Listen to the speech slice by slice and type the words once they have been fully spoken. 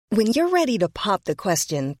When you're ready to pop the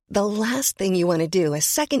question, the last thing you want to do is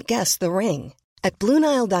second-guess the ring. At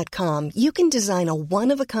BlueNile.com, you can design a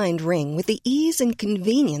one-of-a-kind ring with the ease and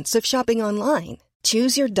convenience of shopping online.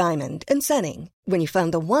 Choose your diamond and setting. When you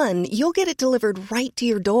find the one, you'll get it delivered right to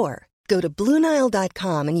your door. Go to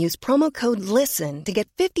BlueNile.com and use promo code LISTEN to get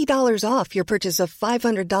 $50 off your purchase of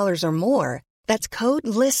 $500 or more. That's code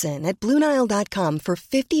LISTEN at BlueNile.com for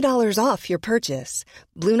 $50 off your purchase.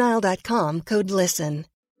 BlueNile.com, code LISTEN.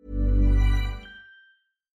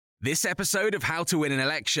 This episode of How to Win an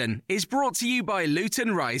Election is brought to you by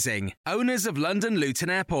Luton Rising, owners of London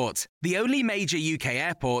Luton Airport, the only major UK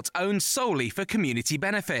airport owned solely for community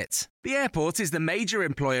benefit. The airport is the major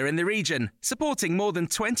employer in the region, supporting more than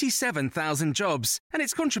 27,000 jobs, and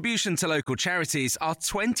its contribution to local charities are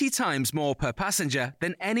 20 times more per passenger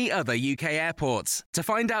than any other UK airport. To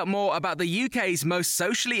find out more about the UK's most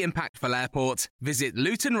socially impactful airport, visit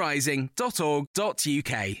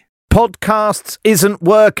lutonrising.org.uk. Podcasts isn't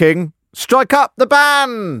working. Strike up the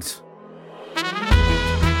band.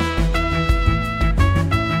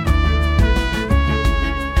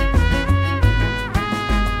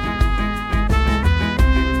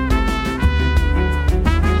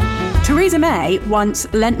 Theresa May once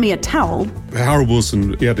lent me a towel. Harold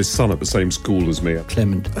Wilson, he had his son at the same school as me.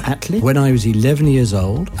 Clement Attlee. When I was 11 years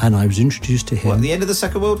old and I was introduced to him... What, at the end of the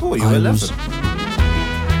Second World War? You were 11?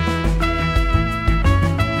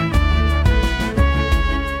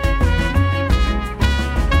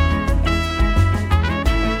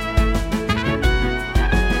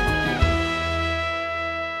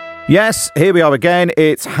 Yes, here we are again.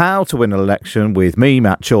 It's How to Win an Election with me,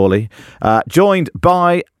 Matt Chorley, joined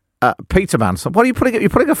by Peter Mandelson. What are you putting? You're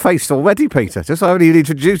putting a face already, Peter. Just so I haven't even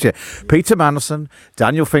introduced you. Peter Mandelson,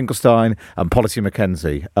 Daniel Finkelstein, and Polly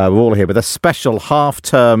Mackenzie. We're all here with a special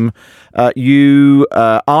half-term. You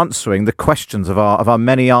answering the questions of our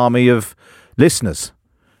many army of listeners.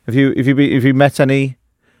 Have you met any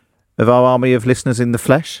of our army of listeners in the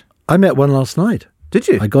flesh? I met one last night. Did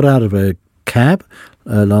you? I got out of a cab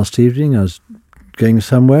last evening. I was going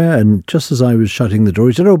somewhere, and just as I was shutting the door,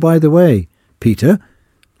 he said, "Oh, by the way, Peter,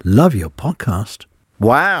 love your podcast."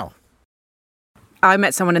 Wow. I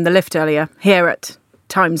met someone in the lift earlier, here at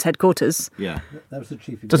Times headquarters. Yeah. That was the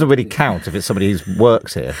chief. Doesn't really count if it's somebody who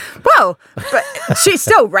works here. Well, but she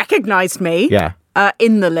still recognised me. Yeah.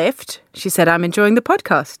 In the lift. She said, "I'm enjoying the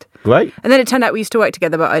podcast." Great. And then it turned out we used to work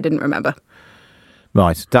together, but I didn't remember.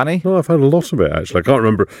 Right, Danny? No, I've had a lot of it, actually. I can't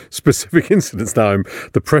remember specific incidents now.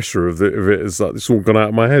 The pressure of it is like it's all gone out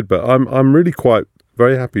of my head. But I'm really quite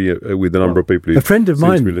very happy with the number of people who seem to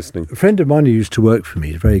be listening. A friend of mine who used to work for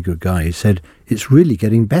me, a very good guy, he said, "It's really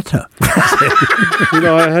getting better."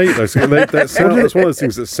 I hate those. That's one of those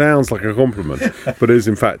things that sounds like a compliment, but is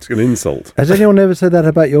in fact an insult. Has anyone ever said that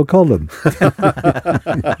about your column?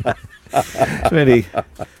 Really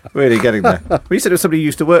getting there. Well, you said it was somebody who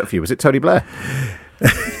used to work for you. Was it Tony Blair?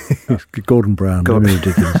 Gordon Brown.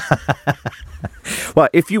 Ridiculous. Well,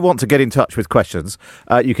 if you want to get in touch with questions,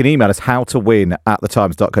 you can email us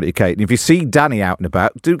howtowin@thetimes.co.uk. And if you see Danny out and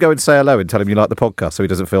about, do go and say hello and tell him you like the podcast so he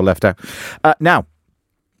doesn't feel left out. Now,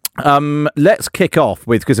 let's kick off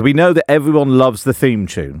with, because we know that everyone loves the theme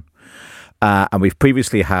tune. And we've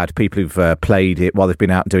previously had people who've played it while they've been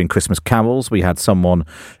out doing Christmas carols. We had someone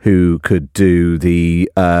who could do the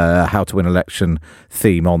How to Win Election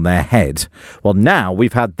theme on their head. Well, now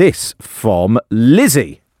we've had this from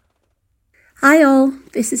Lizzie. Hi all,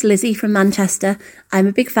 this is Lizzie from Manchester. I'm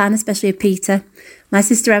a big fan, especially of Peter. My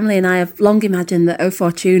sister Emily and I have long imagined that O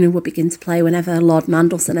Fortuna would begin to play whenever Lord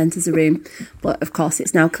Mandelson enters a room, but of course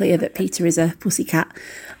it's now clear that Peter is a pussycat.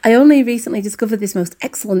 I only recently discovered this most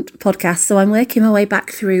excellent podcast, so I'm working my way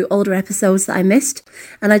back through older episodes that I missed,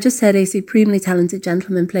 and I just heard a supremely talented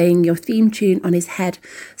gentleman playing your theme tune on his head,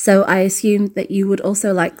 so I assumed that you would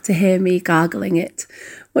also like to hear me gargling it.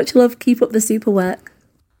 Much love, keep up the super work.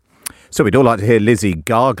 So we'd all like to hear Lizzie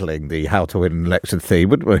gargling the How to Win an Election theme,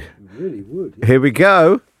 wouldn't we? We really would. Here we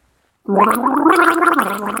go.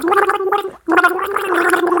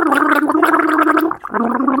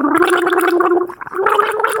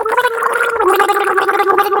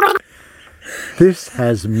 This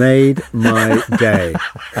has made my day.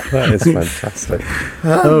 That is fantastic.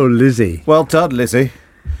 Oh, Lizzie. Well done, Lizzie.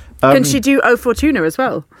 Can she do O Fortuna as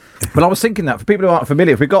well? Well, I was thinking that for people who aren't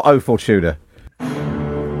familiar, if we've got O Fortuna.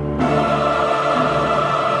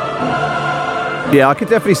 Yeah, I could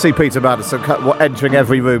definitely see Peter Mandelson entering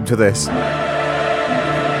every room to this.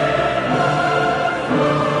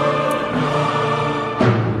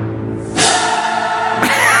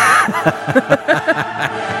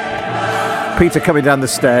 Peter coming down the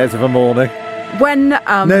stairs of a morning. When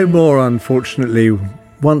no more, unfortunately,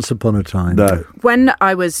 once upon a time. No. When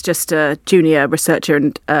I was just a junior researcher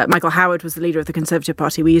and Michael Howard was the leader of the Conservative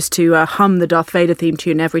Party, we used to hum the Darth Vader theme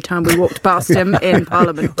tune every time we walked past him in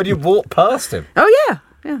Parliament. When you walked past him? Oh, yeah.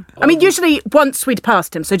 Yeah. I mean, usually once we'd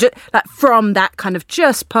passed him. So just like from that kind of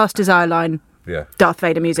just past his eye line. Yeah. Darth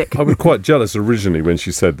Vader music. I was quite jealous originally when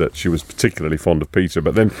she said that she was particularly fond of Peter,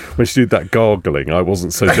 but then when she did that gargling, I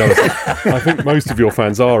wasn't so jealous. I think most of your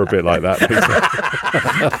fans are a bit like that,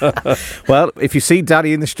 Peter. Well, if you see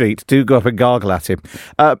Danny in the street, do go up and gargle at him.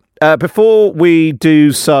 Before we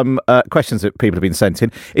do some questions that people have been sent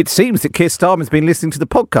in, it seems that Keir Starmer's been listening to the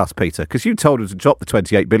podcast, Peter, because you told him to drop the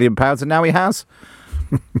 £28 billion and now he has.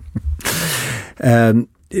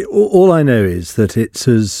 All I know is that it's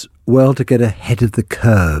as well to get ahead of the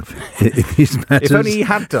curve in these matters. If only he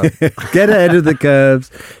had done. Get ahead of the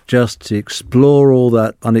curves, just to explore all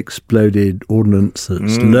that unexploded ordnance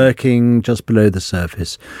that's lurking just below the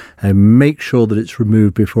surface and make sure that it's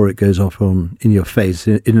removed before it goes off in your face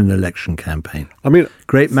in an election campaign. I mean,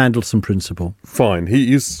 great Mandelson principle. Fine,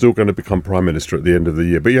 he is still going to become Prime Minister at the end of the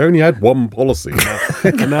year, but he only had one policy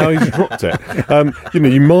and now he's dropped it.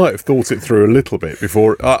 You might have thought it through a little bit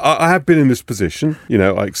before. I have been in this position,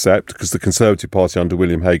 I accept, because the Conservative Party under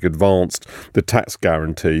William Hague advanced the tax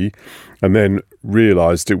guarantee and then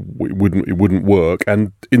realised it wouldn't work.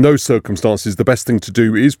 And in those circumstances, the best thing to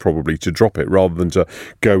do is probably to drop it rather than to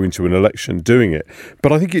go into an election doing it.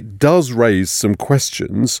 But I think it does raise some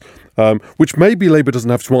questions, which maybe Labour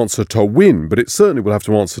doesn't have to answer to win, but it certainly will have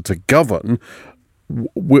to answer to govern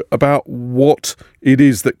about what it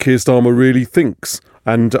is that Keir Starmer really thinks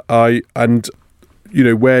and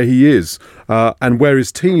where he is and where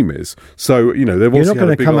his team is. So, they've You're not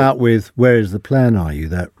going to come out with "Where is the plan?" Are you?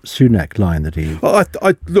 That Sunak line that he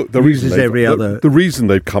look. The reason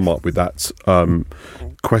they've come up with that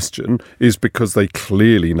question is because they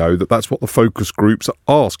clearly know that that's what the focus groups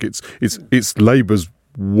ask. It's Labour's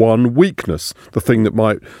one weakness, the thing that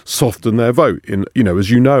might soften their vote.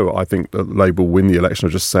 I think that Labour will win the election,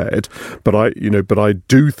 I just said, but I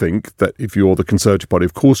do think that if you're the Conservative Party,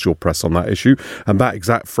 of course you'll press on that issue, and that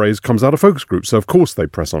exact phrase comes out of focus groups, so of course they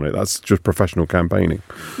press on it. That's just professional campaigning.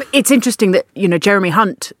 It's interesting that Jeremy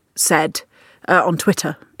Hunt said on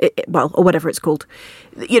Twitter, or whatever it's called,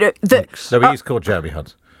 So he's called Jeremy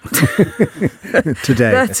Hunt.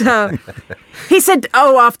 Today. But he said,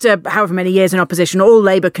 after however many years in opposition, all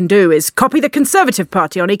Labour can do is copy the Conservative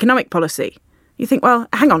Party on economic policy. You think, well,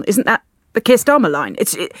 hang on, isn't that the Keir Starmer line?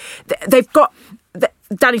 They've got...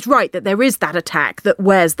 Danny's right that there is that attack that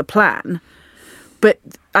where's the plan. But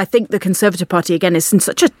I think the Conservative Party, again, is in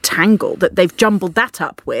such a tangle that they've jumbled that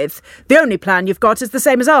up with the only plan you've got is the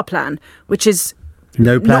same as our plan, which is...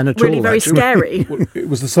 No plan at all. Really very scary. Well, it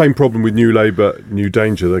was the same problem with New Labour, New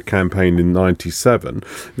Danger, the campaign in '97.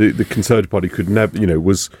 The Conservative Party could never,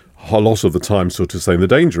 was a lot of the time sort of saying the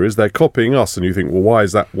danger is they're copying us, and you think, well, why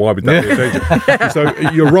is that? Why would that be a danger?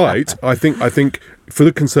 So you're right. I think for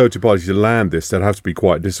the Conservative Party to land this, they'll have to be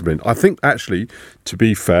quite disciplined. I think actually, to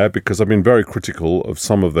be fair, because I've been very critical of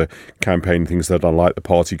some of the campaign things they've done, like the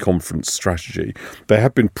party conference strategy, they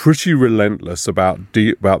have been pretty relentless about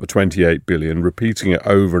the 28 billion, repeating it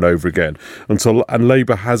over and over again. And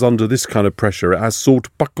Labour has, under this kind of pressure, it has sort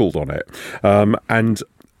of buckled on it. And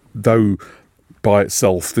though by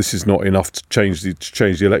itself this is not enough to change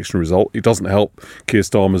the election result, it doesn't help Keir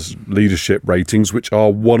Starmer's leadership ratings, which are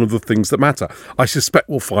one of the things that matter. I suspect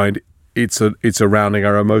we'll find it's a rounding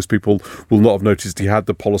error. Most people will not have noticed he had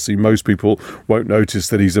the policy. Most people won't notice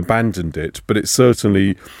that he's abandoned it. But it's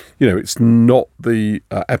certainly, it's not the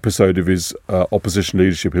episode of his opposition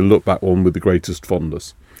leadership he'll look back on with the greatest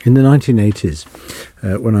fondness. In the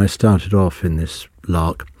 1980s, when I started off in this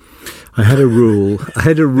lark, I had a rule.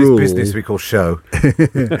 This business we call show.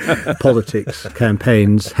 Politics,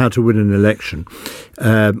 campaigns, how to win an election.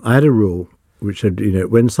 I had a rule which said,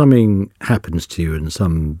 when something happens to you and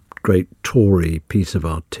some great Tory piece of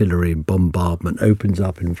artillery bombardment opens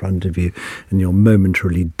up in front of you and you're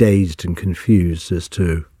momentarily dazed and confused as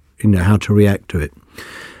to, how to react to it,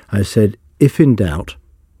 I said, if in doubt,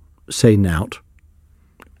 say nout,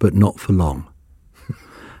 but not for long.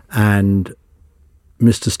 And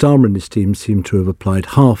Mr. Starmer and his team seem to have applied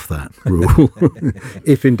half that rule.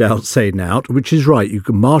 If in doubt, say nout, which is right. You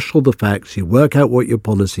can marshal the facts, you work out what your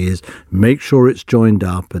policy is, make sure it's joined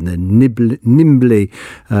up, and then nimbly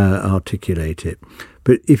articulate it.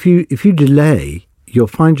 But if you delay, you'll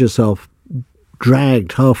find yourself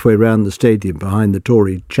dragged halfway around the stadium behind the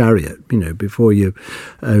Tory chariot, before you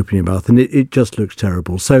open your mouth, and it just looks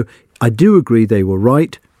terrible. So I do agree they were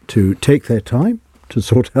right to take their time to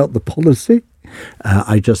sort out the policy.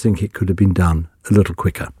 I just think it could have been done a little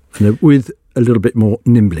quicker. with a little bit more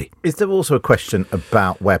nimbly. Is there also a question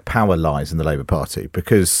about where power lies in the Labour Party?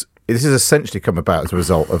 Because this has essentially come about as a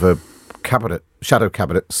result of a shadow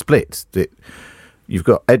cabinet split. You've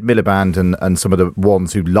got Ed Miliband and some of the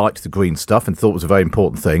ones who liked the green stuff and thought it was a very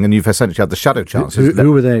important thing, and you've essentially had the Shadow Chancellor.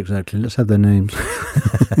 Who were they exactly? Let's have their names.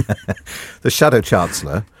 The Shadow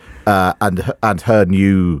Chancellor and her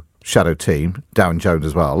new shadow team, Darren Jones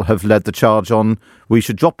as well, have led the charge on we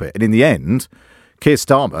should drop it. And in the end, Keir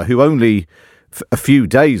Starmer, who only a few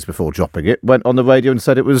days before dropping it, went on the radio and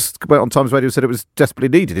said went on Times Radio and said it was desperately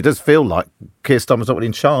needed. It does feel like Keir Starmer's not really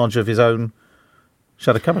in charge of his own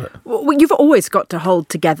shadow cabinet. Well, you've always got to hold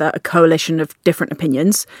together a coalition of different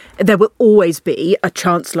opinions. There will always be a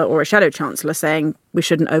chancellor or a shadow chancellor saying we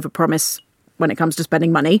shouldn't overpromise when it comes to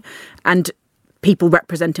spending money, and people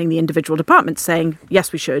representing the individual departments saying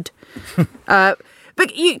yes, we should.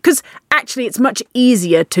 Because actually it's much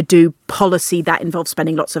easier to do policy that involves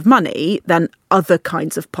spending lots of money than other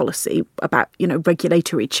kinds of policy about,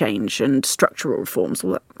 regulatory change and structural reforms.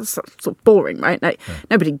 Well, that's sort of boring, right?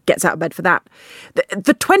 Nobody gets out of bed for that.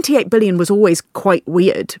 The 28 billion was always quite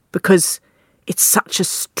weird because it's such a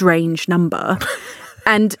strange number.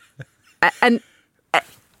 And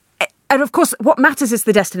of course, what matters is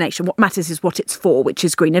the destination. What matters is what it's for, which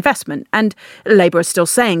is green investment. And Labour is still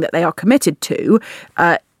saying that they are committed to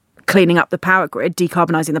cleaning up the power grid,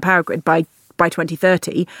 decarbonising the power grid by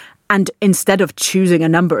 2030. And instead of choosing a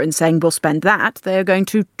number and saying we'll spend that, they're going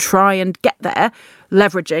to try and get there,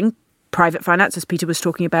 leveraging private finance, as Peter was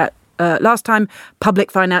talking about last time,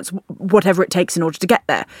 public finance, whatever it takes in order to get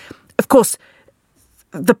there. Of course,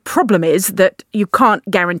 the problem is that you can't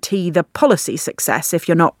guarantee the policy success if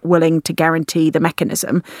you're not willing to guarantee the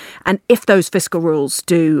mechanism. And if those fiscal rules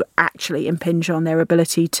do actually impinge on their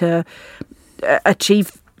ability to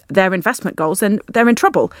achieve their investment goals, then they're in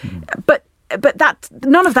trouble. But that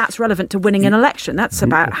none of that's relevant to winning an election. That's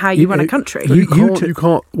about how you run a country. You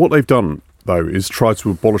can't. What they've done, though, is try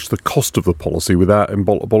to abolish the cost of the policy without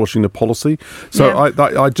abolishing the policy. So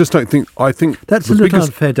yeah. I just don't think. I think that's a little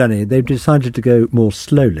unfair, Danny. They've decided to go more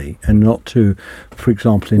slowly and not to, for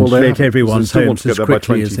example, insulate everyone's homes as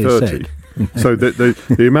quickly as they said. So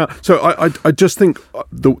the amount. So I just think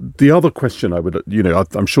the other question I would,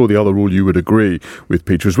 I'm sure the other rule you would agree with,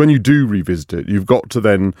 Peter, is when you do revisit it, you've got to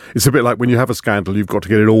then. It's a bit like when you have a scandal, you've got to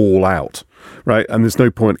get it all out, right? And there's no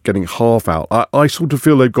point getting half out. I sort of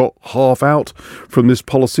feel they've got half out from this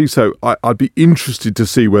policy. So I'd be interested to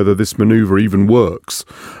see whether this manoeuvre even works,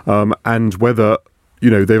 and whether.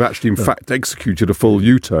 They've actually, in fact, executed a full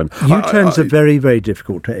U-turn. U-turns are very, very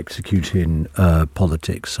difficult to execute in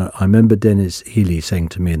politics. I remember Dennis Healey saying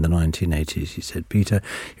to me in the 1980s, he said, Peter,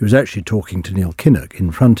 he was actually talking to Neil Kinnock in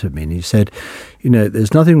front of me, and he said,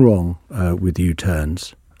 there's nothing wrong with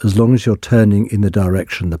U-turns as long as you're turning in the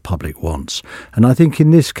direction the public wants. And I think in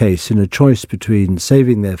this case, in a choice between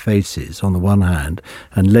saving their faces on the one hand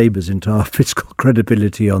and Labour's entire fiscal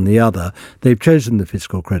credibility on the other, they've chosen the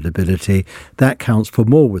fiscal credibility. That counts for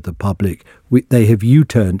more with the public. They have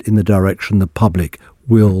U-turned in the direction the public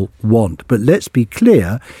will want. But let's be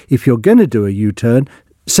clear, if you're going to do a U-turn,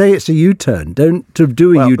 say it's a U-turn. Don't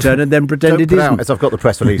do a U-turn and then pretend it isn't. As I've got the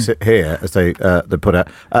press release here, as they put out,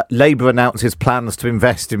 Labour announces plans to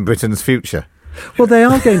invest in Britain's future. Well, they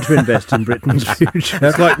are going to invest in Britain's future.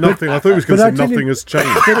 It's like nothing. I thought he was going to say nothing has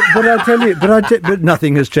changed. But I tell you, but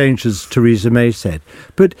nothing has changed, as Theresa May said.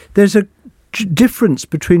 But there's a difference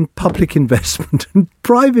between public investment and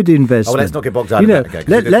private investment. Oh, well, let's not get bogged down in that again.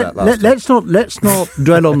 Let's not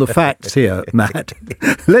dwell on the facts here, Matt.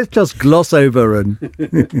 Let's just gloss over and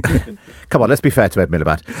come on. Let's be fair to Ed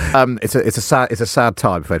Miliband. It's a sad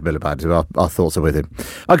time for Ed Miliband. Our thoughts are with him.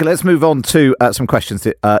 Okay, let's move on to some questions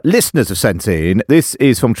that listeners have sent in. This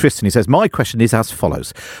is from Tristan. He says, my question is as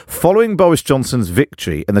follows. Following Boris Johnson's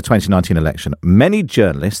victory in the 2019 election, many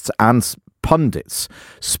journalists and pundits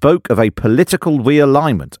spoke of a political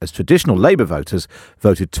realignment as traditional Labour voters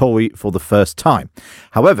voted Tory for the first time.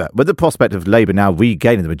 However, with the prospect of Labour now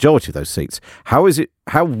regaining the majority of those seats, how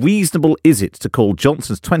reasonable is it to call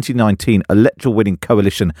Johnson's 2019 electoral winning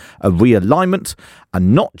coalition a realignment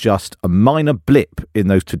and not just a minor blip in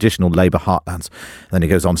those traditional Labour heartlands? And then he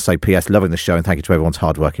goes on to say, P.S. loving the show and thank you to everyone's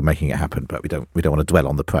hard work in making it happen, but we don't want to dwell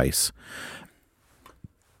on the praise.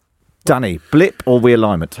 Danny, blip or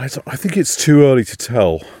realignment? I think it's too early to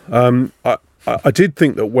tell. I did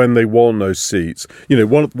think that when they won those seats,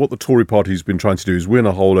 what the Tory party has been trying to do is win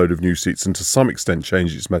a whole load of new seats and to some extent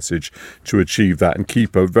change its message to achieve that and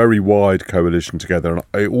keep a very wide coalition together. And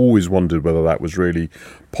I always wondered whether that was really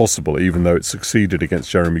possible, even though it succeeded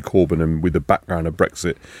against Jeremy Corbyn and with the background of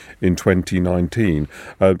Brexit in 2019.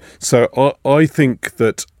 So I think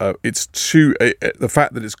that the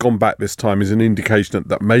fact that it's gone back this time is an indication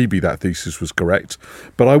that maybe that thesis was correct.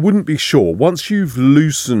 But I wouldn't be sure. Once you've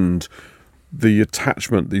loosened the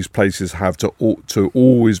attachment these places have to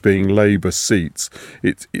always being Labour seats,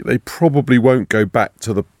 they probably won't go back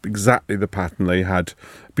to exactly the pattern they had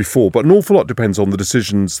before. But an awful lot depends on the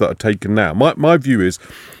decisions that are taken now. My view is,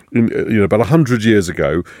 about 100 years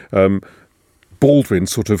ago, Baldwin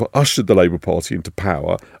sort of ushered the Labour Party into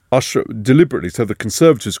power, deliberately so the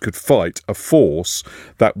Conservatives could fight a force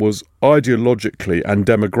that was ideologically and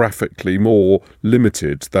demographically more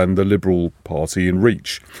limited than the Liberal Party in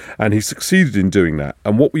reach. And he succeeded in doing that.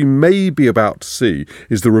 And what we may be about to see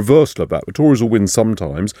is the reversal of that. The Tories will win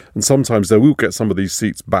sometimes, and sometimes they will get some of these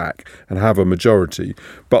seats back and have a majority,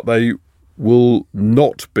 but they will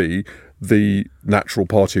not be the natural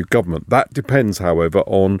party of government. That depends, however,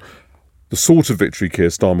 on the sort of victory Keir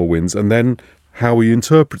Starmer wins, and then how he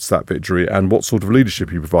interprets that victory and what sort of leadership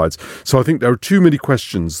he provides. So I think there are too many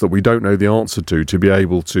questions that we don't know the answer to be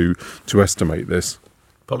able to estimate this.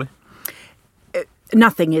 Polly?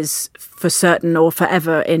 Nothing is for certain or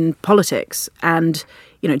forever in politics. And,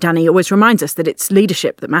 Danny always reminds us that it's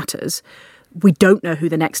leadership that matters. We don't know who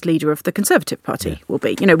the next leader of the Conservative Party will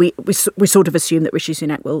be. We sort of assume that Rishi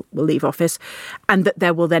Sunak will leave office and that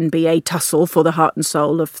there will then be a tussle for the heart and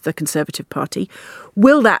soul of the Conservative Party.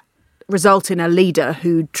 Will that result in a leader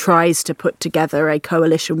who tries to put together a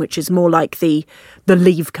coalition which is more like the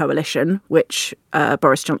Leave coalition, which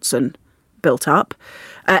Boris Johnson built up,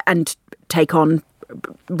 and take on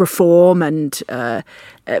reform and,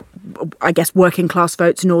 I guess, working class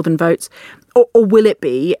votes, northern votes? Or will it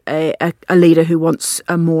be a leader who wants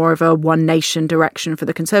a more of a one nation direction for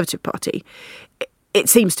the Conservative Party? It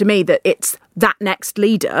seems to me that it's that next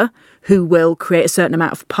leader who will create a certain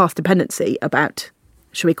amount of path dependency about,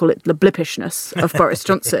 shall we call it, the blippishness of Boris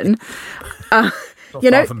Johnson. Far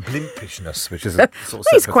from blimpishness, which is a sort of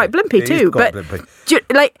he's quite blimpy too. But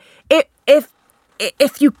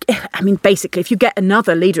if you get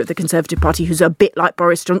another leader of the Conservative Party who's a bit like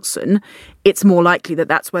Boris Johnson, it's more likely that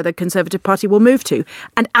that's where the Conservative Party will move to.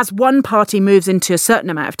 And as one party moves into a certain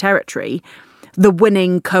amount of territory, the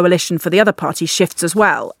winning coalition for the other party shifts as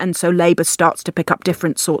well. And so Labour starts to pick up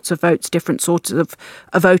different sorts of votes, different sorts of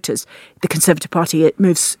voters. The Conservative Party, it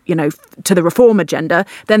moves, to the reform agenda.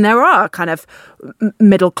 Then there are kind of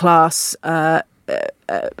middle class,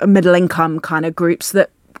 middle income kind of groups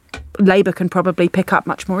that Labour can probably pick up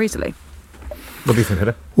much more easily. What do you think,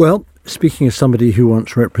 Heather? Well, speaking as somebody who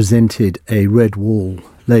once represented a red wall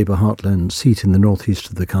Labour heartland seat in the northeast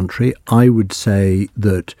of the country, I would say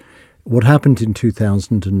that what happened in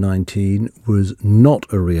 2019 was not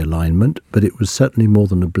a realignment, but it was certainly more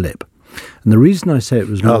than a blip. And the reason I say it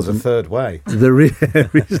was more than a third way. The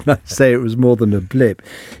reason I say it was more than a blip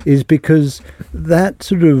is because that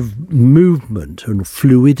sort of movement and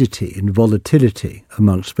fluidity and volatility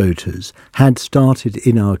amongst voters had started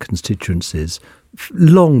in our constituencies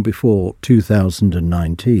long before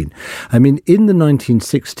 2019. I mean, in the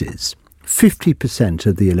 1960s, 50%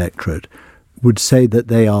 of the electorate would say that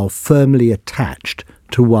they are firmly attached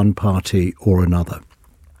to one party or another.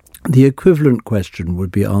 The equivalent question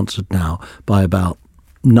would be answered now by about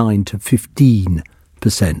 9 to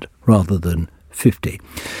 15% rather than 50.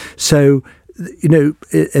 So,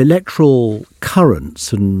 electoral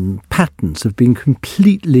currents and patterns have been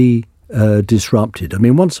completely disrupted. I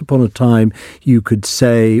mean, once upon a time, you could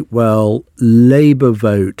say, well, Labour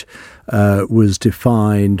vote was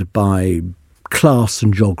defined by class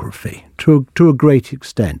and geography to a great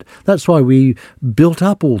extent. That's why we built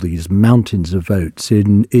up all these mountains of votes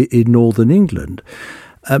in northern England.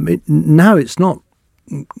 Now it's not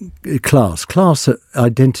class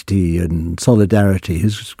identity and solidarity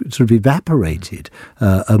has sort of evaporated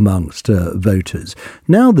amongst voters.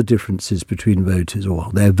 Now the differences between voters,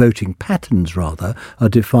 or their voting patterns rather, are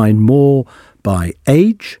defined more by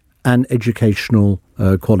age and educational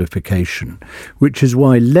qualification, which is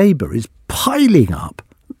why Labour is piling up,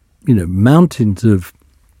 mountains of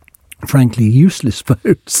frankly useless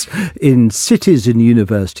votes in cities and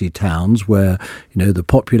university towns where, the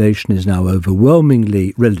population is now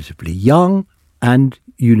overwhelmingly relatively young and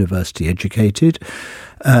university educated.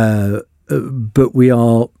 But we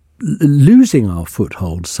are losing our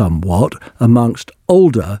foothold somewhat amongst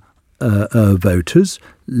older voters,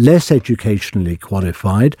 less educationally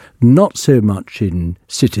qualified, not so much in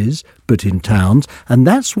cities, but in towns. And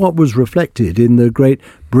that's what was reflected in the great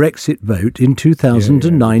Brexit vote in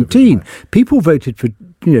 2019. People voted for,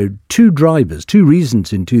 two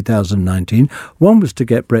reasons in 2019. One was to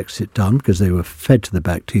get Brexit done because they were fed to the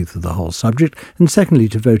back teeth of the whole subject. And secondly,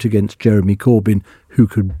 to vote against Jeremy Corbyn, who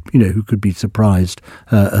could be surprised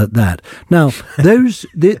at that. Now, those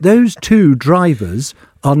two drivers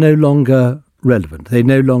are no longer relevant. They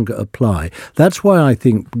no longer apply. That's why I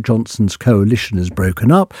think Johnson's coalition has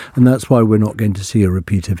broken up, and that's why we're not going to see a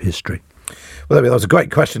repeat of history. Well, that was a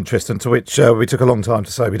great question, Tristan, to which we took a long time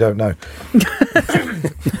to say we don't know.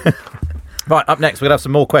 Right, up next, we're going to have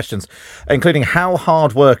some more questions, including how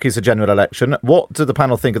hard work is a general election, what do the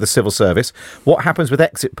panel think of the civil service, what happens with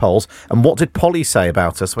exit polls, and what did Polly say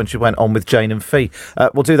about us when she went on with Jane and Fee?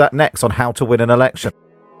 We'll do that next on How to Win an Election.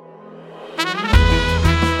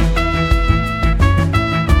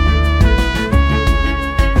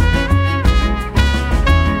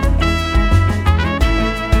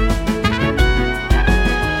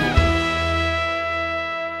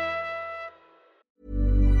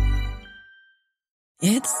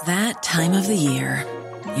 It's that time of the year.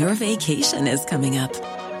 Your vacation is coming up.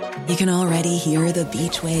 You can already hear the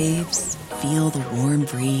beach waves, feel the warm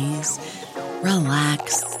breeze,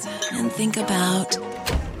 relax, and think about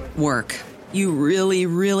work. You really,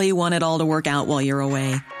 really want it all to work out while you're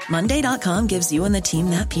away. Monday.com gives you and the team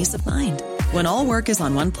that peace of mind. When all work is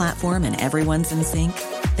on one platform and everyone's in sync,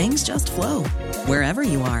 things just flow. Wherever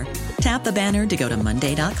you are, tap the banner to go to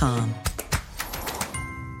Monday.com.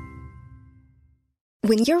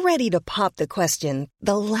 When you're ready to pop the question,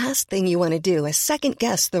 the last thing you want to do is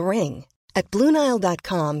second-guess the ring. At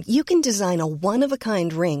BlueNile.com, you can design a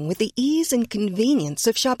one-of-a-kind ring with the ease and convenience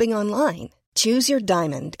of shopping online. Choose your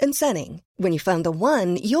diamond and setting. When you find the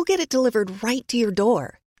one, you'll get it delivered right to your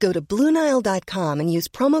door. Go to BlueNile.com and use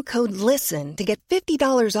promo code LISTEN to get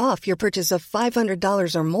 $50 off your purchase of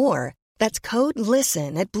 $500 or more. That's code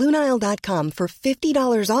LISTEN at BlueNile.com for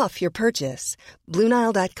 $50 off your purchase.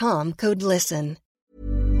 BlueNile.com, code LISTEN.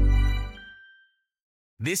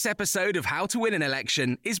 This episode of How to Win an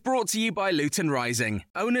Election is brought to you by Luton Rising,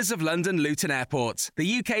 owners of London Luton Airport,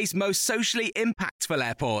 the UK's most socially impactful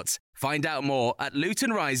airport. Find out more at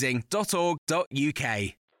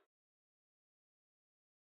lutonrising.org.uk.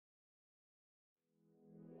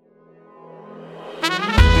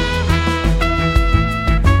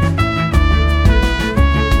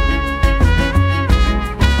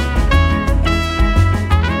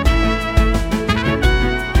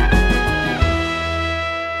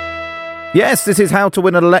 Yes, this is How to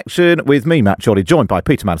Win an Election with me, Matt Chorley, joined by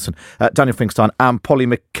Peter Madison, Daniel Finkelstein and Polly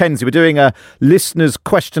Mackenzie. We're doing a listeners'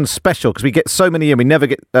 question special because we get so many in, we never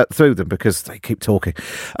get through them because they keep talking.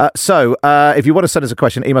 So if you want to send us a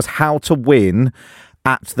question, email us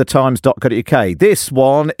howtowin@thetimes.co.uk. This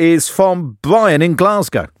one is from Brian in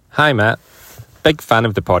Glasgow. Hi, Matt. Big fan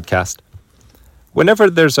of the podcast. Whenever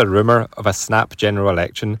there's a rumour of a snap general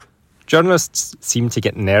election, journalists seem to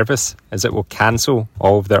get nervous as it will cancel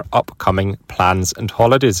all of their upcoming plans and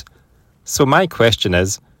holidays. So my question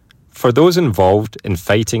is, for those involved in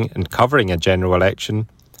fighting and covering a general election,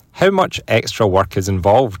 how much extra work is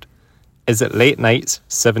involved? Is it late nights,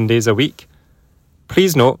 7 days a week?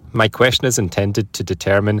 Please note, my question is intended to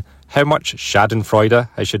determine how much schadenfreude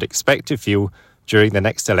I should expect to feel during the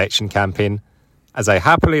next election campaign, as I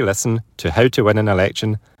happily listen to How to Win an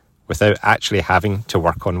Election without actually having to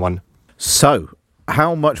work on one. So,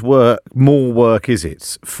 how much more work is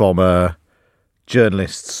it from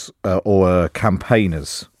journalists or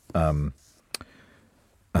campaigners'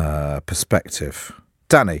 perspective?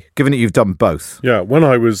 Danny, given that you've done both. Yeah, when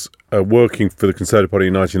I was working for the Conservative Party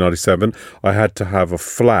in 1997, I had to have a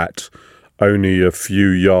flat only a few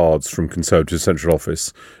yards from Conservative Central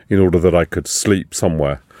Office in order that I could sleep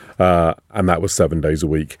somewhere. And that was 7 days a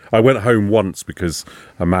week. I went home once because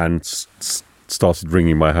a man started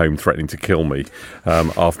ringing my home threatening to kill me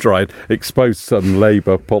after I'd exposed some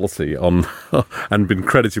Labour policy on and been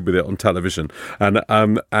credited with it on television.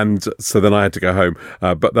 And so then I had to go home.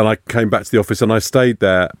 But then I came back to the office and I stayed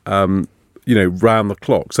there round the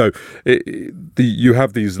clock. So you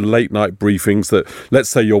have these late night briefings that, let's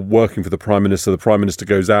say you're working for the Prime Minister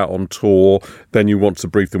goes out on tour, then you want to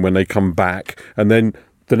brief them when they come back, and then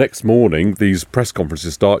the next morning these press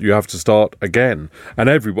conferences start, you have to start again. And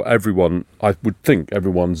everyone, I would think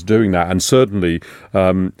everyone's doing that. And certainly,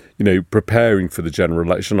 preparing for the general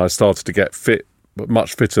election, I started to get fit, but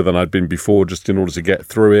much fitter than I'd been before, just in order to get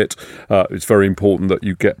through it. It's very important that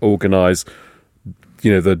you get organised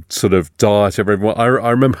the sort of diet of everyone. I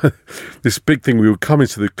remember this big thing. We were coming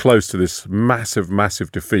close to this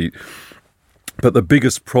massive defeat. But the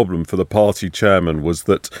biggest problem for the party chairman was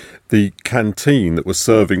that the canteen that was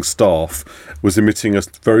serving staff was emitting a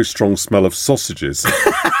very strong smell of sausages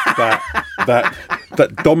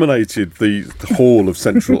that dominated the hall of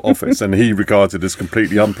central office, and he regarded as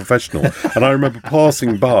completely unprofessional. And I remember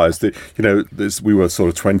passing by as we were sort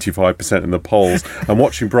of 25% in the polls, and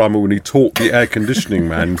watching Brian Mulroney talk the air conditioning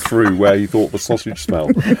man through where he thought the sausage smell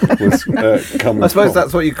was coming. I suppose from.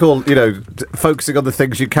 that's what you call focusing on the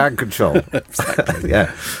things you can control. Exactly.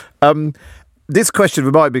 Yeah. This question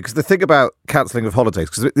reminded me, because the thing about cancelling of holidays,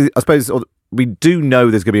 because I suppose we do know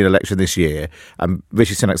there's going to be an election this year, and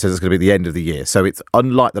Rishi Sunak says it's going to be at the end of the year. So it's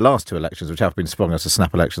unlike the last two elections, which have been sprung as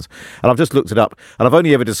snap elections. And I've just looked it up, and I've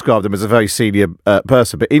only ever described them as a very senior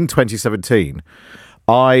person. But in 2017,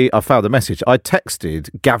 I found a message. I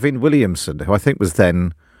texted Gavin Williamson, who I think was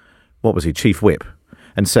then, Chief Whip,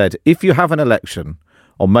 and said, if you have an election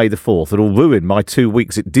on May the 4th, it'll ruin my 2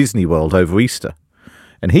 weeks at Disney World over Easter.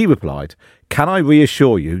 And he replied, can I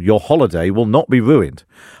reassure you, your holiday will not be ruined.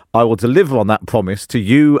 I will deliver on that promise to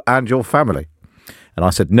you and your family. And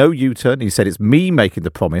I said, no U-turn. He said, it's me making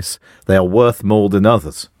the promise. They are worth more than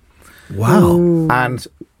others. Wow. Ooh. And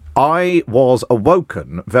I was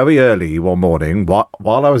awoken very early one morning while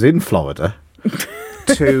I was in Florida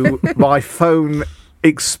to my phone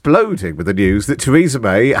exploding with the news that Theresa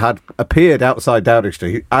May had appeared outside Downing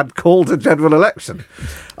Street and called a general election.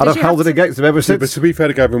 And I've held it against him ever since. But to be fair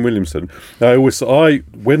to Gavin Williamson,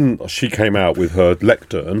 when she came out with her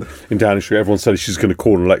lectern in Downing Street, everyone said she's going to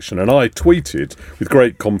call an election. And I tweeted with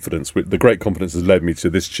great confidence, the great confidence has led me to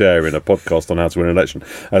this chair in a podcast on how to win an election,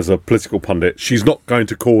 as a political pundit, she's not going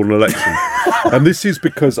to call an election. And this is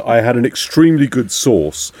because I had an extremely good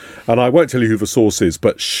source, and I won't tell you who the source is,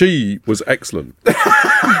 but she was excellent.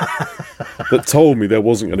 That told me there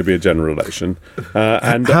wasn't going to be a general election.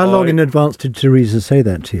 And how long in advance did Theresa say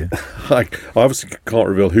that to you? I obviously can't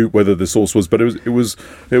reveal whether the source was, but it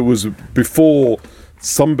was before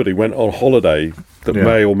somebody went on holiday that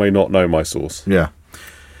may or may not know my source. Yeah.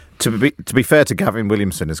 To be fair to Gavin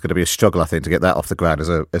Williamson, it's going to be a struggle, I think, to get that off the ground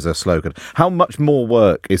as a slogan. How much more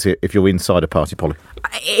work is it if you're inside a party, Polly?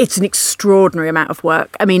 It's an extraordinary amount of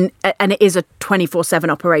work. I mean, and it is a 24/7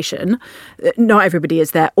 operation. Not everybody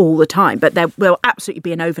is there all the time, but there will absolutely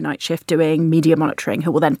be an overnight shift doing media monitoring,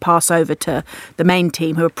 who will then pass over to the main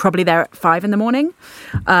team, who are probably there at 5 a.m,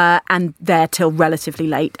 and there till relatively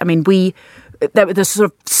late. I mean, there were the sort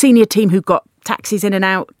of senior team who got taxis in and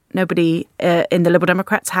out. Nobody in the Liberal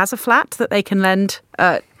Democrats has a flat that they can lend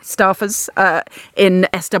staffers in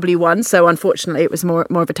SW1. So unfortunately, it was more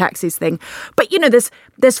of a taxis thing. But,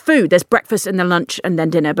 there's food, there's breakfast and then lunch and then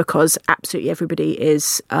dinner, because absolutely everybody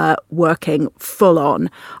is working full on.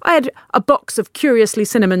 I had a box of Curiously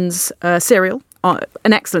Cinnamon's cereal.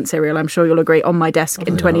 An excellent cereal, I'm sure you'll agree, on my desk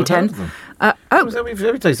in 2010.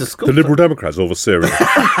 Every day's a school. The Liberal Democrats or the cereal?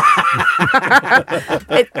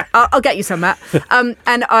 I'll get you some, Matt. And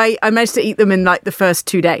I managed to eat them in like the first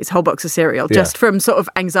 2 days, whole box of cereal, just from sort of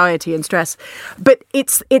anxiety and stress. But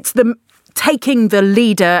it's the taking the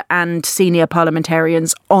leader and senior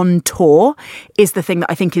parliamentarians on tour is the thing that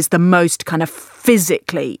I think is the most kind of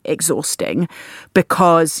physically exhausting,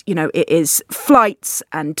 because, it is flights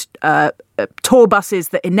and tour buses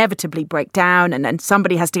that inevitably break down, and then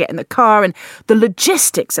somebody has to get in the car, and the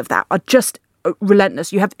logistics of that are just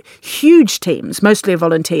relentless. You have huge teams, mostly of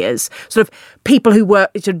volunteers, sort of people who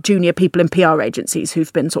work, sort of junior people in PR agencies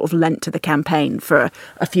who've been sort of lent to the campaign for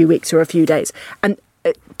a few weeks or a few days. And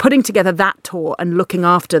putting together that tour and looking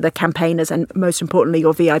after the campaigners and, most importantly,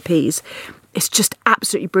 your VIPs, it's just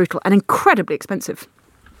absolutely brutal and incredibly expensive.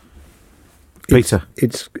 Peter?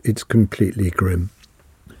 It's completely grim.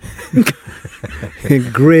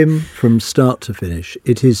 Grim from start to finish.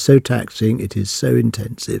 It is so taxing. It is so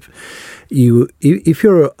intensive.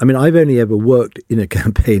 I've only ever worked in a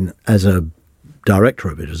campaign as a director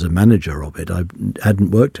of it, as a manager of it. I hadn't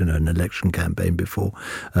worked in an election campaign before,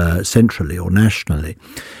 centrally or nationally.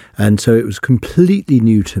 And so it was completely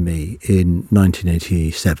new to me in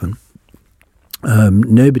 1987.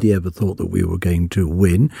 Nobody ever thought that we were going to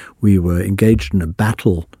win. We were engaged in a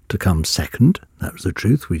battle to come second. That was the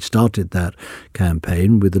truth. We started that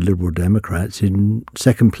campaign with the Liberal Democrats in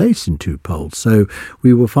second place in 2 polls. So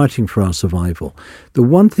we were fighting for our survival. The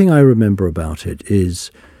one thing I remember about it is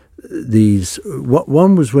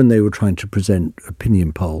one was when they were trying to present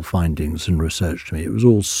opinion poll findings and research to me. It was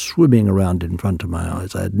all swimming around in front of my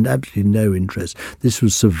eyes. I had absolutely no interest. This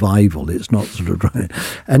was survival. It's not sort of right.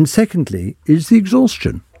 And secondly is the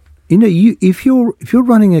exhaustion. if you're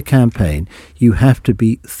running a campaign, you have to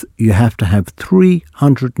have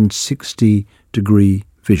 360-degree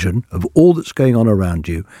vision of all that's going on around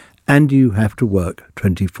you, and you have to work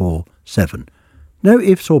 24/7. No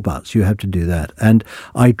ifs or buts, you have to do that. And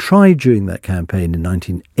I tried during that campaign in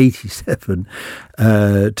 1987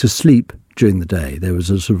 to sleep during the day. There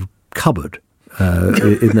was a sort of cupboard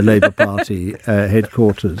in the Labour Party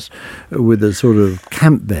headquarters with a sort of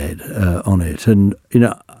camp bed on it. And,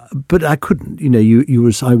 but I couldn't,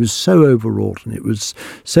 I was so overwrought and it was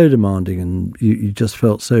so demanding, and you just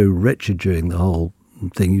felt so wretched during the whole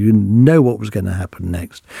thing. You didn't know what was going to happen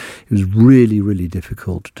next. It was really, really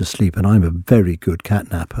difficult to sleep, and I'm a very good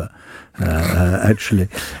catnapper, actually,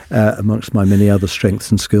 amongst my many other strengths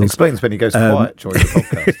and skills. Explains when he goes quiet during the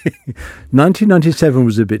podcast. 1997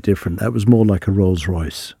 was a bit different. That was more like a Rolls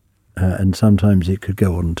Royce. And sometimes it could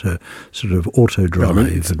go on to sort of auto drive.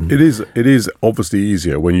 It is obviously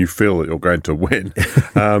easier when you feel that you're going to win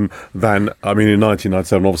than, in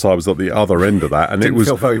 1997, obviously I was at the other end of that, and Didn't it was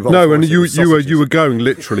feel very and you were going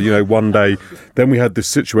literally, one day. Then we had this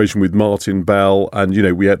situation with Martin Bell, and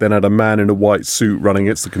we then had a man in a white suit running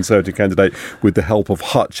against the Conservative candidate with the help of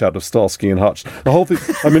Hutch out of Starsky and Hutch. The whole thing.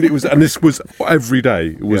 it was, and this was every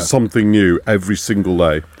day. It was something new every single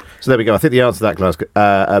day. So there we go. I think the answer to that, Glasgow,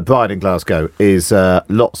 Brian in Glasgow, is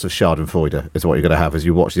lots of Schadenfreude is what you're going to have as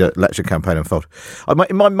you watch the election campaign unfold.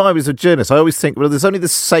 In my mind, as a journalist, I always think, well, there's only the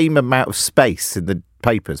same amount of space in the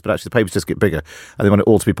papers, but actually the papers just get bigger, and they want it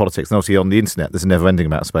all to be politics. And obviously on the internet, there's a never-ending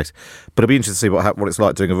amount of space. But it'll be interesting to see what it's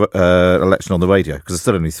like doing an election on the radio, because it's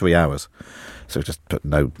still only 3 hours. So just put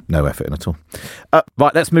no effort in at all.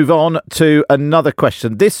 Right, let's move on to another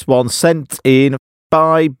question. This one sent in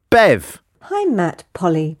by Bev. Hi Matt,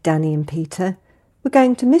 Polly, Danny and Peter. We're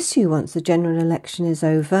going to miss you once the general election is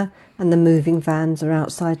over and the moving vans are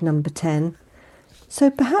outside number 10. So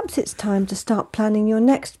perhaps it's time to start planning your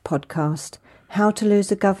next podcast, How to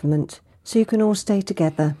Lose a Government, so you can all stay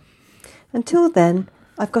together. Until then,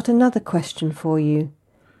 I've got another question for you.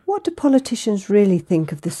 What do politicians really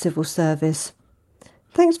think of the civil service?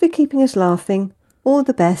 Thanks for keeping us laughing. All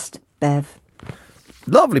the best, Bev.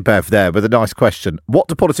 Lovely Bev there with a nice question. What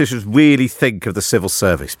do politicians really think of the civil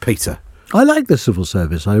service? Peter? I like the civil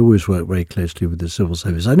service. I always work very closely with the civil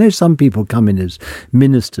service. I know some people come in as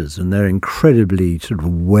ministers and they're incredibly sort of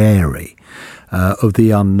wary of the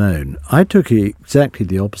unknown. I took exactly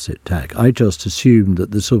the opposite tack. I just assumed that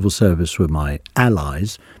the civil service were my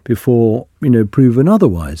allies before, proven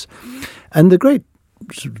otherwise. And the great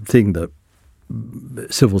thing that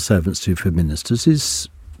civil servants do for ministers is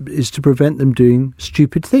to prevent them doing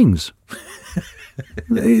stupid things.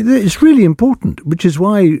 It's really important, which is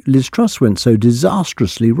why Liz Truss went so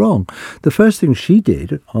disastrously wrong. The first thing she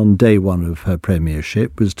did on day one of her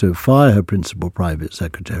premiership was to fire her principal private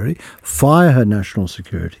secretary, fire her national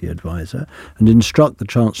security advisor, and instruct the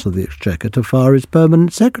Chancellor of the Exchequer to fire his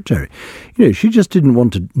permanent secretary. She just didn't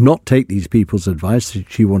want to not take these people's advice.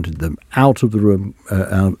 She wanted them out of the room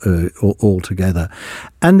altogether.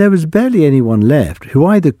 And there was barely anyone left who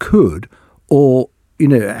either could or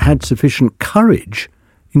had sufficient courage,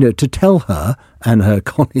 to tell her and her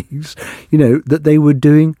colleagues, that they were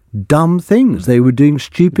doing dumb things. They were doing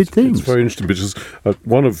stupid things. It's very interesting because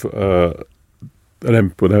one of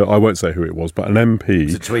I won't say who it was, but an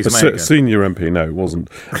MP, a senior MP, no, it wasn't,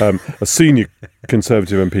 a senior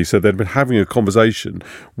Conservative MP said they'd been having a conversation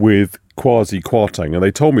with Kwasi Kwarteng, and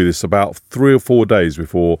they told me this about 3 or 4 days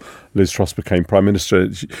before Liz Truss became Prime Minister.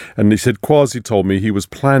 And he said Kwasi told me he was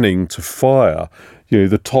planning to fire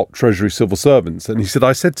the top Treasury civil servants. And he said,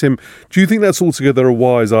 I said to him, do you think that's altogether a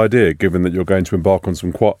wise idea, given that you're going to embark on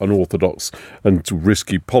some quite unorthodox and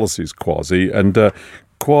risky policies, Kwasi? And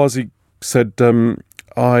Kwasi said,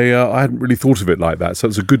 I hadn't really thought of it like that, so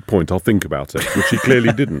it's a good point, I'll think about it, which he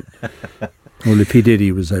clearly didn't. Well, if he did,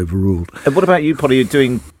 he was overruled. And what about you, Polly? You're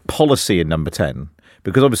doing policy in number 10,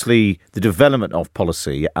 because obviously the development of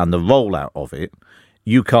policy and the rollout of it,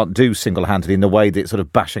 you can't do single-handedly in the way that sort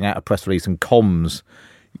of bashing out a press release and comms,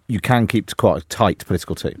 you can keep to quite a tight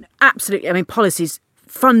political team. Absolutely. Policy's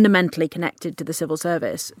fundamentally connected to the civil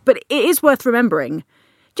service. But it is worth remembering,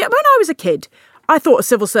 when I was a kid, I thought a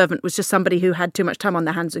civil servant was just somebody who had too much time on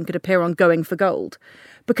their hands and could appear on Going for Gold.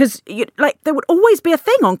 Because there would always be a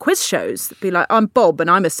thing on quiz shows. It'd be like, I'm Bob and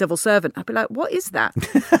I'm a civil servant. I'd be like, what is that?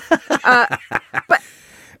 But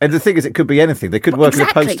And the thing is, it could be anything. They could work in a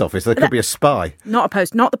post office. They could be a spy. Not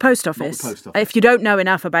the post office. If you don't know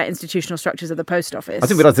enough about institutional structures of the post office. I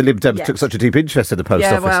didn't realise the Lib Dems took such a deep interest in the post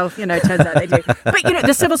office. Yeah, well, it turns out they do. But,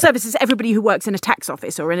 the civil service is everybody who works in a tax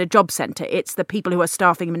office or in a job centre. It's the people who are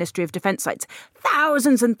staffing Ministry of Defence sites.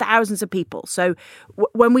 Thousands and thousands of people. So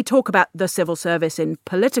when we talk about the civil service in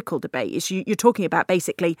political debates, you're talking about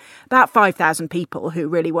basically about 5,000 people who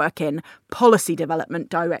really work in policy development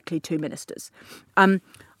directly to ministers.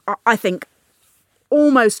 I think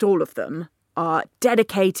almost all of them are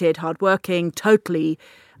dedicated, hardworking, totally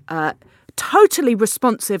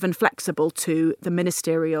responsive and flexible to the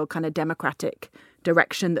ministerial kind of democratic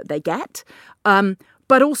direction that they get,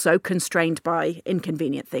 but also constrained by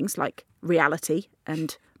inconvenient things like reality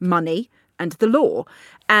and money and the law.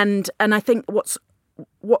 And I think what's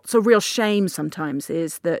a real shame sometimes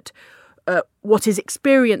is that what is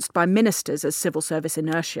experienced by ministers as civil service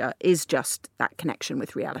inertia is just that connection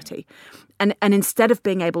with reality. And instead of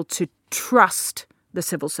being able to trust the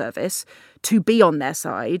civil service to be on their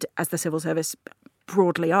side, as the civil service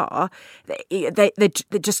broadly are, they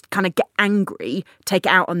just kind of get angry, take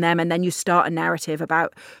it out on them, and then you start a narrative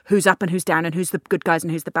about who's up and who's down and who's the good guys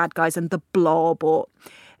and who's the bad guys and the blob or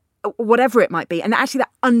whatever it might be. And actually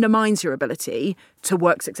that undermines your ability to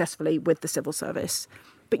work successfully with the civil service.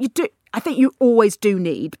 But I think you always do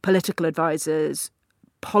need political advisors,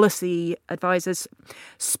 policy advisors,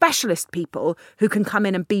 specialist people who can come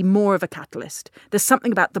in and be more of a catalyst. There's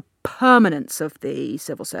something about the permanence of the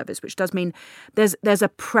civil service, which does mean there's a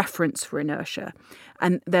preference for inertia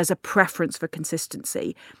and there's a preference for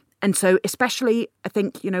consistency. And so especially, I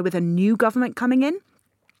think, with a new government coming in,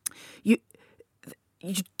 you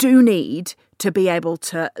do need to be able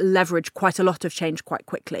to leverage quite a lot of change quite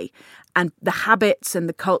quickly. And the habits and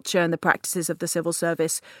the culture and the practices of the civil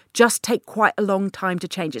service just take quite a long time to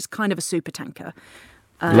change. It's kind of a supertanker.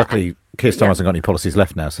 Luckily, Keir Starmer hasn't got any policies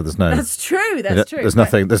left now, so there's no... That's true. There's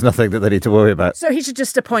nothing that they need to worry about. So he should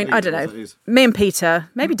just appoint, I don't know, me and Peter,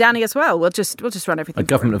 maybe Danny as well. We'll just run everything. A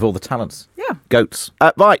government of all the talents. Yeah. Goats.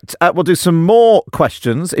 Right, we'll do some more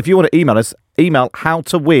questions. If you want to email us, email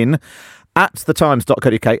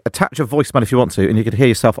howtowin@thetimes.co.uk. Attach a voicemail if you want to, and you can hear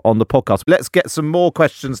yourself on the podcast. Let's get some more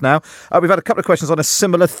questions now. We've had a couple of questions on a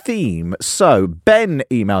similar theme. So Ben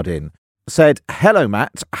emailed in, said, "Hello,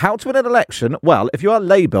 Matt. How to win an election? Well, if you are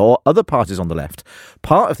Labour or other parties on the left,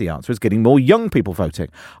 part of the answer is getting more young people voting.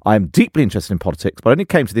 I am deeply interested in politics, but I only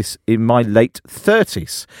came to this in my late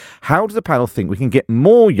 30s. How does the panel think we can get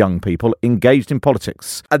more young people engaged in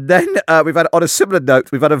politics?" And then we've had, on a similar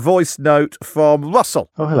note, we've had a voice note from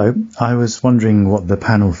Russell. Oh, hello. I was wondering what the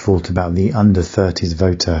panel thought about the under-30s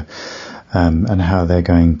voter and how they're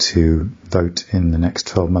going to vote in the next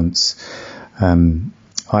 12 months.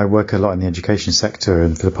 I work a lot in the education sector,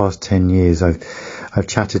 and for the past 10 years I've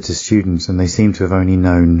chatted to students, and they seem to have only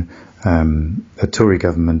known a Tory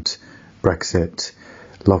government, Brexit,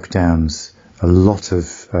 lockdowns, a lot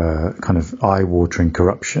of kind of eye-watering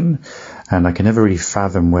corruption, and I can never really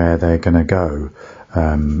fathom where they're going to go.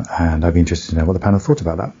 And I'd be interested to know what the panel thought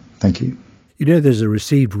about that. Thank you. There's a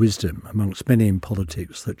received wisdom amongst many in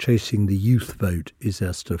politics that chasing the youth vote is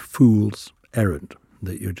just a fool's errand,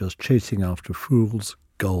 that you're just chasing after fools'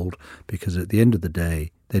 gold, because at the end of the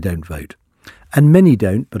day, they don't vote. And many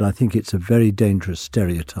don't, but I think it's a very dangerous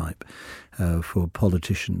stereotype for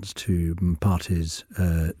politicians parties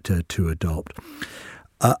to adopt.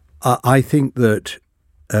 I think that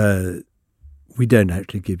we don't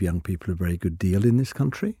actually give young people a very good deal in this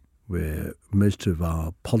country, where most of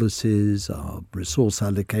our policies, our resource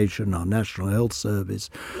allocation, our National Health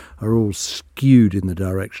Service are all skewed in the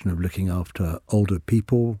direction of looking after older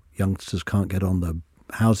people. Youngsters can't get on the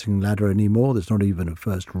housing ladder anymore. There's not even a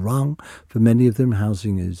first rung for many of them.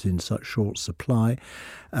 Housing is in such short supply.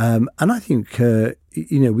 And I think,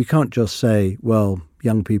 we can't just say, well,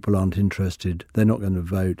 young people aren't interested, they're not going to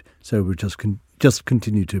vote, so we'll just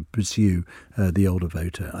continue to pursue the older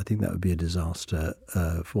voter. I think that would be a disaster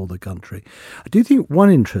for the country. I do think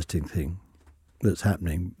one interesting thing that's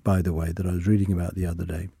happening, by the way, that I was reading about the other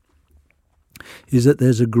day, is that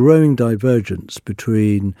there's a growing divergence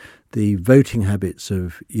between the voting habits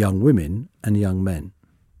of young women and young men.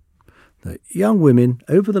 The young women,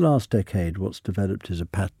 over the last decade, what's developed is a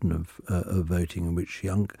pattern of voting in which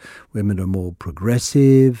young women are more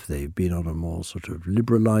progressive. They've been on a more sort of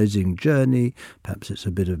liberalising journey. Perhaps it's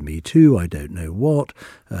a bit of Me Too, I don't know what.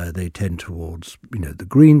 They tend towards, the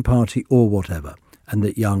Green Party or whatever. And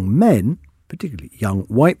that young men, particularly young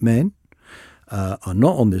white men, are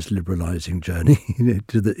not on this liberalising journey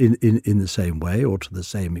in the same way or to the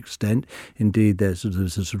same extent. Indeed, there's a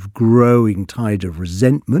sort of growing tide of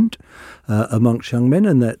resentment amongst young men,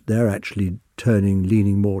 and that they're actually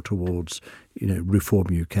leaning more towards, Reform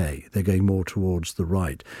UK. They're going more towards the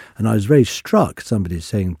right. And I was very struck, somebody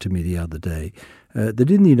saying to me the other day,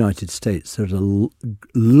 that in the United States there's a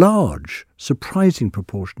large, surprising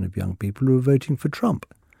proportion of young people who are voting for Trump.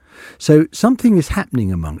 So something is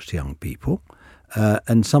happening amongst young people,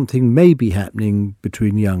 and something may be happening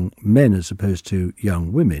between young men as opposed to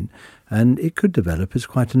young women, and it could develop as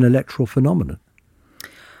quite an electoral phenomenon.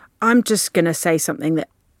 I'm just going to say something that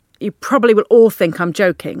you probably will all think I'm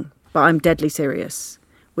joking, but I'm deadly serious,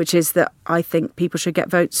 which is that I think people should get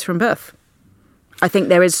votes from birth. I think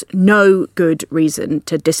there is no good reason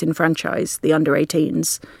to disenfranchise the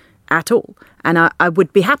under-18s at all. And I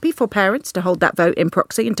would be happy for parents to hold that vote in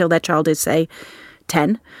proxy until their child is, say,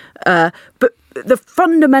 10. But the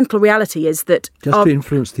fundamental reality is that... Just to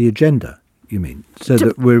influence the agenda, you mean? So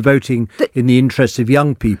that we're voting in the interests of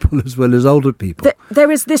young people as well as older people.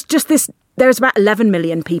 There is about 11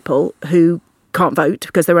 million people who can't vote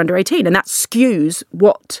because they're under 18, and that skews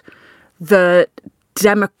what the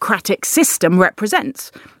democratic system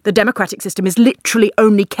represents. The democratic system is literally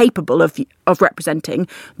only capable of representing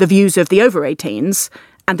the views of the over 18s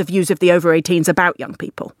and the views of the over 18s about young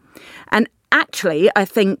people. And actually, I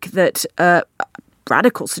think that a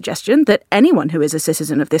radical suggestion that anyone who is a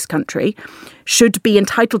citizen of this country should be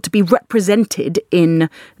entitled to be represented in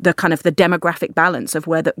the kind of the demographic balance of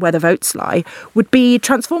where the votes lie would be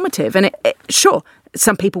transformative. And sure,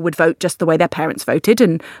 some people would vote just the way their parents voted,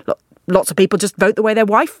 and lots of people just vote the way their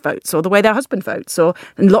wife votes or the way their husband votes,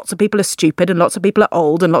 and lots of people are stupid and lots of people are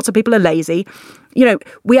old and lots of people are lazy.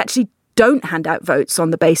 We actually don't hand out votes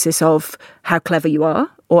on the basis of how clever you are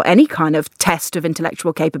or any kind of test of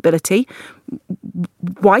intellectual capability.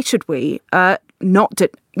 Why should we not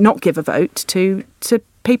give a vote to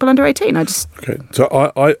people under 18? Okay,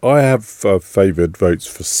 so I have favoured votes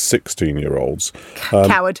for 16-year-olds.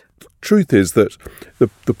 Coward. Truth is that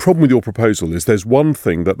the problem with your proposal is there's one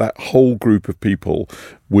thing that whole group of people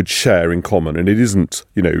would share in common, and it isn't,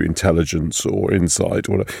 intelligence or insight,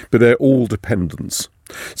 or whatever, but they're all dependents.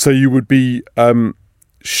 So you would be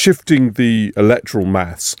shifting the electoral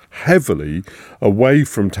maths heavily away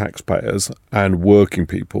from taxpayers and working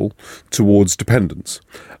people towards dependents.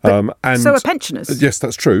 And so are pensioners. Yes,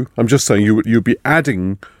 that's true. I'm just saying you'd be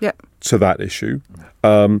adding to that issue.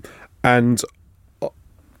 And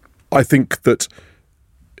I think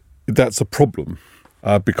that's a problem.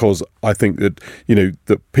 Because I think that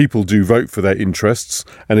that people do vote for their interests,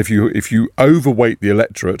 and if you overweight the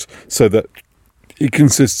electorate so that it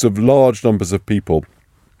consists of large numbers of people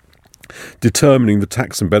determining the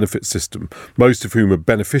tax and benefit system, most of whom are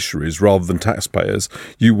beneficiaries rather than taxpayers,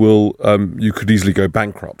 you could easily go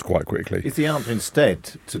bankrupt quite quickly. Is the answer instead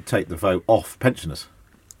to take the vote off pensioners?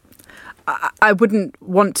 I wouldn't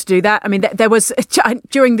want to do that. I mean, there was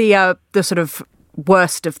during the sort of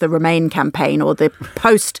worst of the Remain campaign or the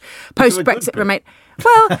post Brexit Remain.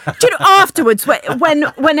 Well, afterwards, when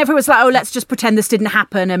everyone was like, oh, let's just pretend this didn't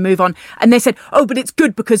happen and move on. And they said, oh, but it's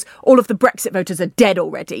good because all of the Brexit voters are dead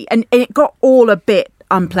already. And it got all a bit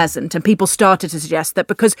unpleasant. And people started to suggest that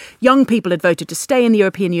because young people had voted to stay in the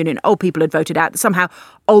European Union, old people had voted out, that somehow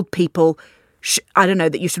old people,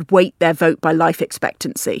 that you should weight their vote by life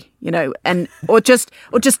expectancy, or just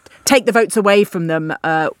take the votes away from them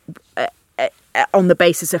on the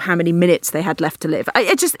basis of how many minutes they had left to live.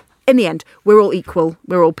 In the end, we're all equal.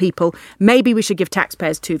 We're all people. Maybe we should give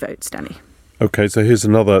taxpayers 2 votes, Danny. Okay, so here's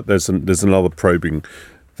another. There's another probing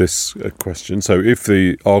this question. So, if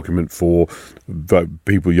the argument for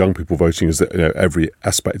young people voting is that every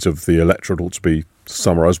aspect of the electorate ought to be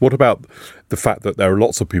summarised, what about the fact that there are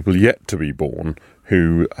lots of people yet to be born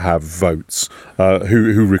who have votes,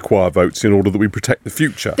 who require votes in order that we protect the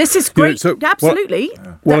future? This is great. Absolutely.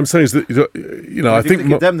 What I'm saying is that I think to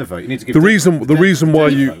give them the vote. You need to give the reason why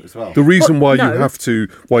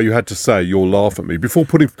you had to say you'll laugh at me before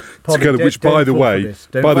putting together, which by the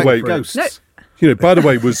way, ghosts. No. By the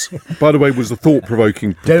way, was a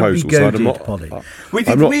thought-provoking proposal. Don't be goaded, Polly. We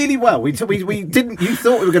did really well. We didn't. You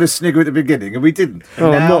thought we were going to snigger at the beginning, and we didn't.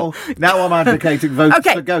 Now I'm advocating votes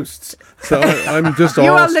for ghosts. So I'm just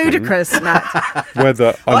you are ludicrous, Matt.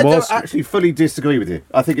 Whether I don't actually fully disagree with you.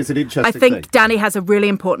 I think it's an interesting thing. I think Danny has a really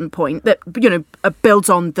important point that builds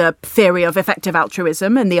on the theory of effective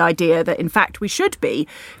altruism and the idea that in fact we should be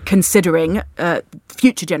considering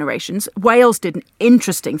future generations. Wales did an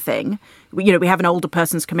interesting thing you know, we have an older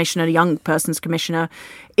person's commissioner, a young person's commissioner,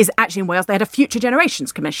 is actually in Wales. They had a future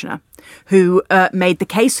generations commissioner who made the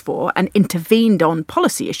case for and intervened on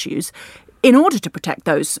policy issues in order to protect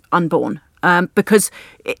those unborn. Because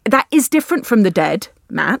that is different from the dead,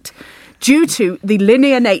 Matt, due to the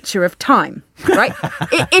linear nature of time, right?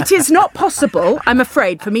 It is not possible, I'm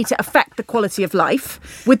afraid, for me to affect the quality of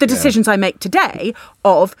life with the decisions I make today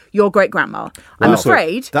of your great-grandma. I'm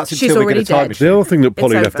afraid she's already dead. The other thing that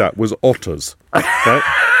Polly left out was otters. Right?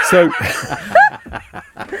 So,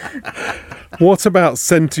 what about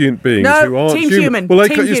sentient beings who aren't human? Well,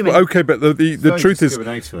 human. Okay, but the truth is,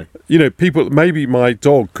 you know, people. Maybe my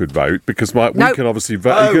dog could vote because we can obviously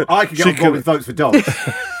vote. I can get on board with votes for dogs.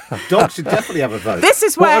 Dogs should definitely have a vote. This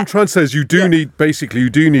is where what I'm trying to say is you do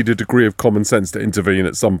need a degree of common sense to intervene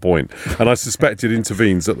at some point, and I suspect it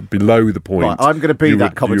intervenes at below the point. Right, I'm going to be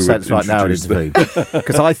that common sense right now and intervene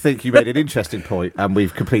because I think you made an interesting point and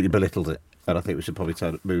we've completely belittled it, and I think we should probably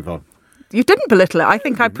move on. You didn't belittle it. I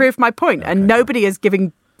think I proved my point, and nobody is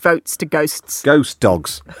giving votes to ghosts. Ghost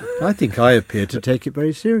dogs. I think I appear to take it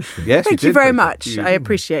very seriously. Yes, Thank you very much. I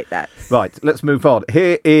appreciate that. Right, let's move on.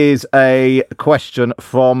 Here is a question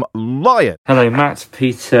from Ryan. Hello, Matt,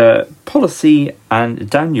 Peter, Policy and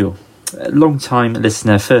Daniel. Long-time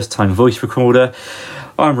listener, first-time voice recorder.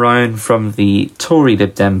 I'm Ryan from the Tory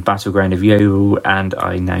Lib Dem battleground of Yeovil, and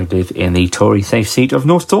I now live in the Tory safe seat of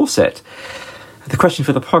North Dorset. The question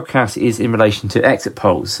for the podcast is in relation to exit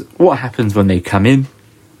polls. What happens when they come in?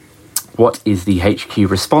 What is the HQ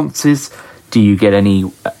responses? Do you get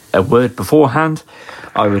a word beforehand?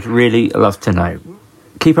 I would really love to know.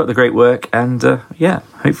 Keep up the great work, and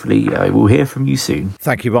hopefully I will hear from you soon.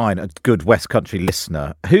 Thank you, Ryan, a good West Country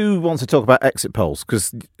listener. Who wants to talk about exit polls?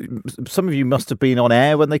 Because some of you must have been on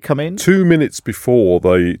air when they come in. 2 minutes before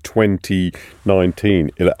the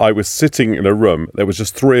 2019, I was sitting in a room. There was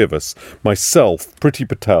just three of us, myself, Priti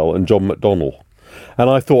Patel and John McDonnell. And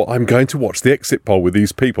I thought, I'm going to watch the exit poll with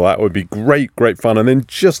these people. That would be great fun. And then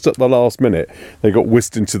just at the last minute, they got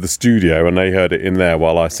whisked into the studio and they heard it in there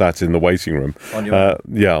while I sat in the waiting room. On your own?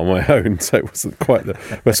 Yeah, on my own. So it wasn't quite the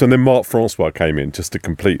best. And then Mark Francois came in just to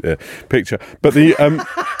complete the picture. But the...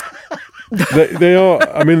 They are.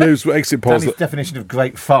 I mean, those exit polls. Danny's definition of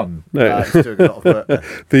great fun. He's doing a lot of work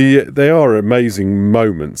there. They are amazing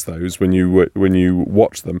moments. Those when you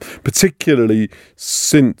watch them, particularly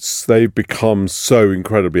since they've become so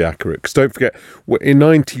incredibly accurate. Because don't forget, in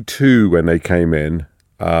 '92 when they came in,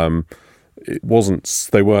 it wasn't.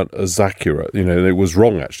 They weren't as accurate. You know, it was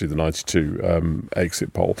wrong actually. The '92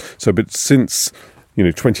 exit poll. So, but since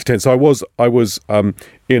 2010. So I was in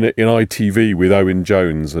ITV with Owen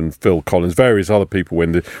Jones and Phil Collins, various other people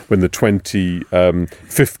when the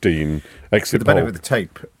 2015 exit poll. With the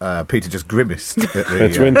tape, Peter just grimaced. At the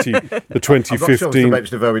 2015. I'm not sure it was the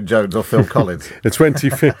mention of Owen Jones or Phil Collins. The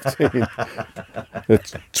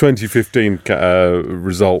 2015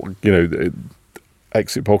 result.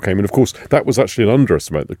 Exit poll came in. Of course, that was actually an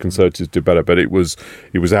underestimate. The Conservatives did better, but it was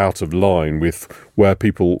out of line with where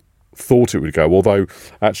people thought it would go, although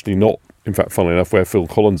actually not. In fact, funnily enough, where Phil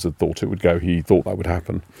Collins had thought it would go, he thought that would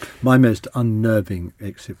happen. My most unnerving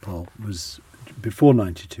exit poll was before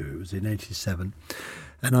 92, it was in 87,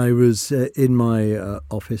 and I was in my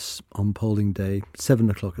office on polling day, 7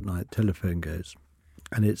 o'clock at night, telephone goes,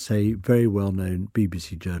 and it's a very well-known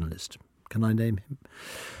BBC journalist. Can I name him?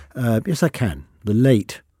 Yes, I can. The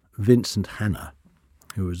late Vincent Hanna,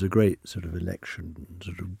 who was a great sort of election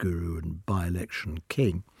sort of guru and by-election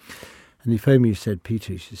king. And he phoned me, he said,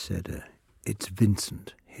 Peter, she said, it's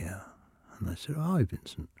Vincent here. And I said, hi,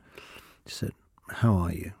 Vincent. He said, how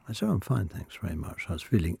are you? I said, I'm fine, thanks very much. I was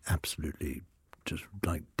feeling absolutely just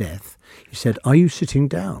like death. He said, are you sitting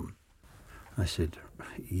down? I said,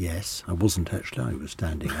 yes. I wasn't actually, I was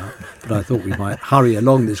standing up. But I thought we might hurry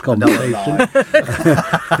along this conversation.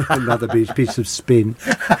 Another piece of spin.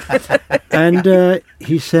 And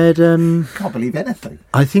he said... can't believe anything.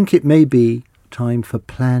 I think it may be time for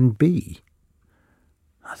Plan B.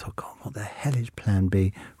 I thought, God, what the hell is Plan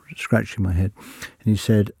B? Scratching my head. And he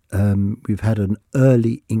said, we've had an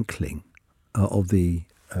early inkling of the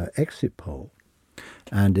exit poll,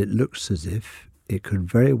 and it looks as if it could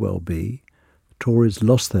very well be Tories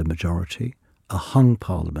lost their majority, a hung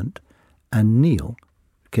parliament, and Neil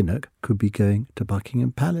Kinnock could be going to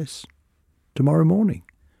Buckingham Palace tomorrow morning.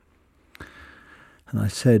 And I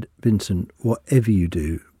said, Vincent, whatever you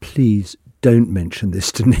do, please don't mention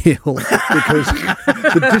this to Neil, because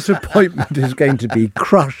the disappointment is going to be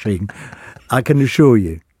crushing. I can assure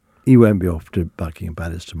you, he won't be off to Buckingham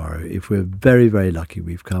Palace tomorrow. If we're very, very lucky,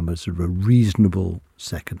 we've come as sort of a reasonable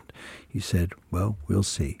second. He said, well, we'll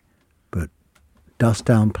see. But dust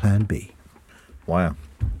down Plan B. Wow.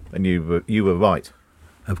 And you were right.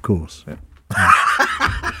 Of course. Yeah.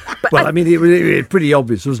 Well, I mean, it was pretty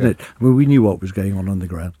obvious, wasn't it? I mean, we knew what was going on the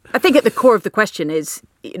ground. I think at the core of the question is,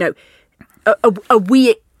 are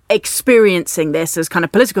we experiencing this as kind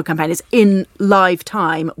of political campaigners in live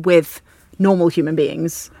time with normal human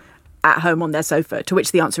beings at home on their sofa? To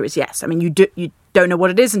which the answer is yes. I mean, you don't know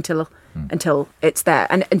what it is until it's there.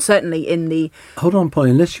 And certainly in the... Hold on,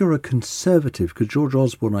 Polly, unless you're a Conservative, because George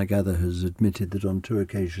Osborne, I gather, has admitted that on 2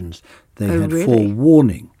 occasions they had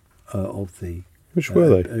forewarning of the... Which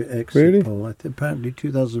were they? Exit really? poll. Apparently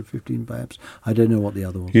 2015, perhaps. I don't know what the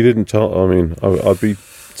other was. You didn't tell... I mean, I'd be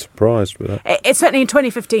surprised with that. It's certainly in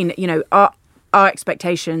 2015, our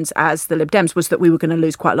expectations as the Lib Dems was that we were going to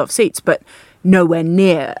lose quite a lot of seats, but nowhere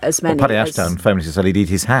near as many. Well, Paddy Ashdown famously said he'd eat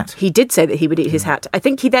his hat. He did say that he would eat his hat. I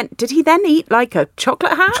think did he then eat like a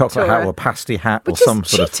chocolate hat? Chocolate hat or a pasty hat or some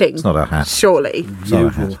sort of... It's not a hat. Surely.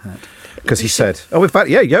 Yeovil hat. Because he said, in fact,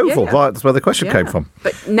 Yeovil, right, that's where the question came from.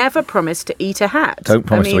 But never promise to eat a hat. Don't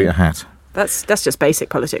promise to eat a hat. That's just basic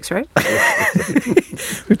politics, right?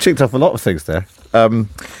 We've ticked off a lot of things there.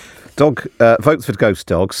 Votes for ghost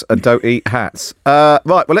dogs and don't eat hats. Right,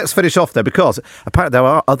 well, let's finish off there, because apparently there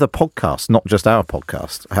are other podcasts, not just our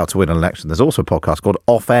podcast, How to Win an Election. There's also a podcast called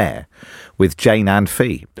Off Air with Jane and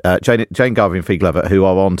Fee, Jane Garvey and Fee Glover, who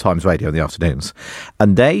are on Times Radio in the afternoons.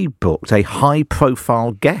 And they booked a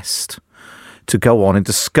high-profile guest to go on and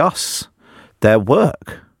discuss their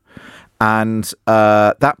work. And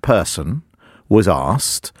that person was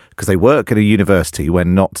asked, because they work at a university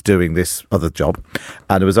when not doing this other job,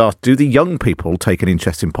 and it was asked, do the young people take an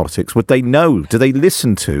interest in politics? Would they know? Do they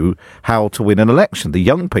listen to How to Win an Election, the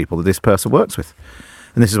young people that this person works with?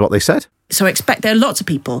 And this is what they said. So I expect there are lots of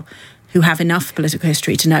people who have enough political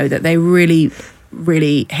history to know that they really,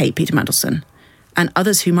 really hate Peter Mandelson, and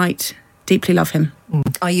others who might deeply love him.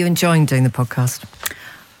 Are you enjoying doing the podcast?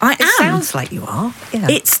 I am. It sounds like you are. Yeah.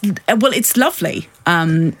 It's lovely.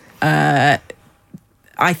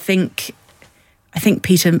 I think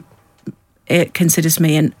Peter considers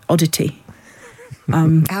me an oddity.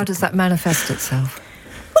 How does that manifest itself?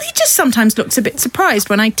 Well, he just sometimes looks a bit surprised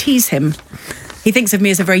when I tease him. He thinks of me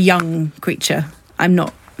as a very young creature. I'm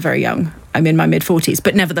not very young. I'm in my mid-40s,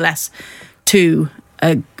 but nevertheless,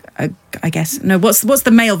 I guess, no, what's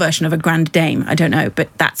the male version of a grand dame? I don't know,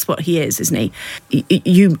 but that's what he is, isn't he?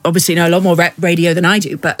 You obviously know a lot more radio than I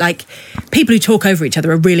do, but like, people who talk over each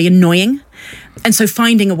other are really annoying. And so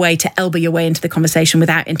finding a way to elbow your way into the conversation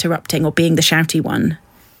without interrupting or being the shouty one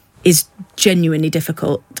is genuinely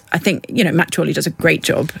difficult. I think, Matt Chorley does a great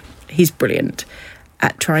job. He's brilliant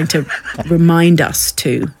at trying to remind us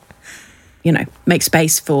to, make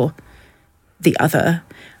space for the other.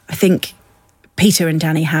 I think Peter and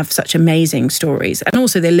Danny have such amazing stories. And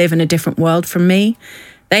also they live in a different world from me.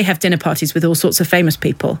 They have dinner parties with all sorts of famous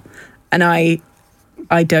people. And I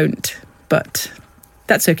don't, but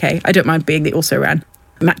that's okay. I don't mind being the also-ran.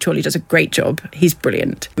 Matt Chorley does a great job. He's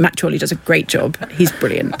brilliant. Matt Chorley does a great job. He's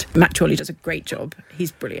brilliant. Matt Chorley does a great job.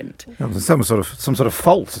 He's brilliant. Some sort of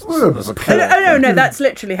fault. No, that's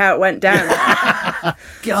literally how it went down.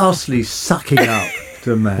 Ghastly sucking up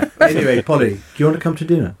to Matt. Anyway, Polly, do you want to come to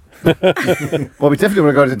dinner? Well, we definitely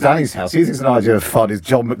want to go to Danny's house. He thinks an idea of fun is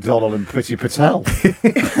John McDonnell and Priti Patel.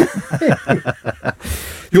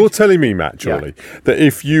 You're telling me, Matt Chorley, that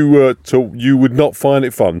if you were you would not find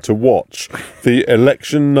it fun to watch the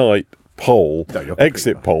election night poll,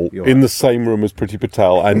 exit poll, in the same room as Priti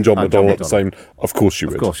Patel and John McDonnell at the same... Of course you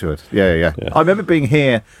would. Of course you would. Yeah. I remember being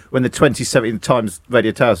here when the 2017 Times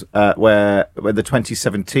Radio Towers, when the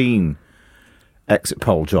 2017 exit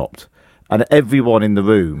poll dropped, and everyone in the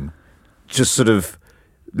room just sort of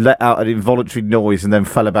let out an involuntary noise and then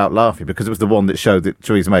fell about laughing, because it was the one that showed that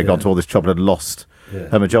Theresa May had gone to all this trouble and lost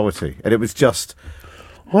her majority. And it was just...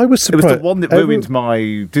 I was surprised. It was the one that ruined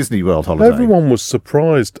my Disney World holiday. Everyone was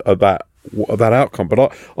surprised at that outcome, but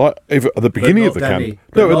at the beginning of the campaign,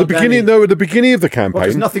 at the beginning of the campaign,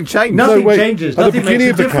 because nothing changed. Nothing changes. At the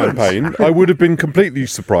beginning of the campaign, I would have been completely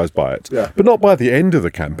surprised by it, but not by the end of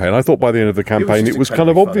the campaign. I thought by the end of the campaign, it was kind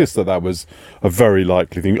of obvious that was a very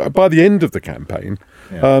likely thing. By the end of the campaign,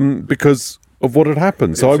 because of what had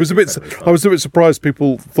happened, so I was a bit surprised.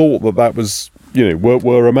 People thought that was,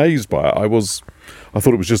 were amazed by it. I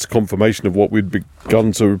thought it was just a confirmation of what we'd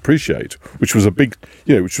begun to appreciate, which was a big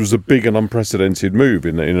and unprecedented move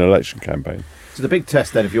in an election campaign. So the big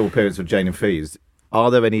test then of your appearance with Jane and Fee is,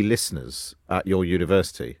 are there any listeners at your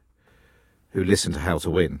university who listen to How to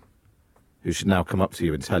Win, who should now come up to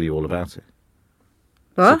you and tell you all about it?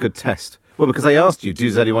 What? It's a good test. Well, because they asked you,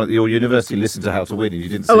 does anyone at your university listen to How to Win? And you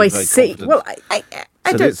didn't seem very confident. Well, I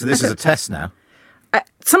don't... So this is a test now.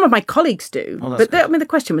 some of my colleagues do. Oh, but the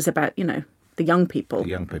question was about, the young people. The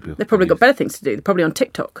young people. They've probably got better things to do. They're probably on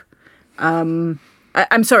TikTok. I'm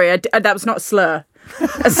sorry, that was not a slur.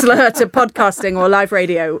 A slur to podcasting or live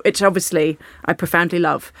radio, which obviously I profoundly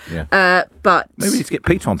love. Yeah. But maybe we need to get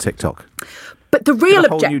Peter on TikTok. But the real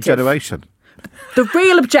objective, whole new generation. The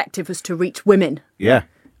real objective was to reach women. Yeah.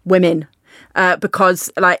 Women.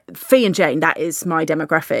 Because like Fee and Jane, that is my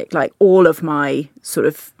demographic. Like all of my sort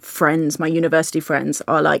of friends, my university friends,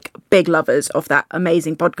 are like big lovers of that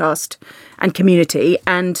amazing podcast and community.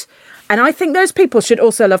 And I think those people should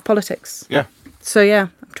also love politics. Yeah. So yeah,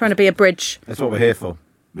 I'm trying to be a bridge. That's what we're here for.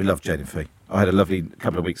 We love Jane and Fee. I had a lovely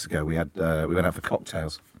couple of weeks ago. We went out for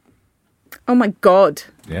cocktails. Oh my God.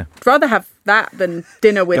 Yeah. I'd rather have that than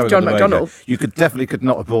dinner with John McDonnell. You could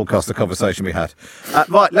not have broadcast the conversation we had.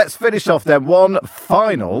 Right, let's finish off then. One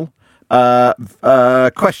final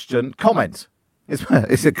question, comment.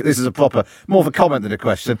 This is a proper, more of a comment than a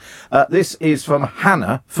question. This is from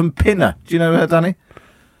Hannah from Pinner. Do you know her, Danny?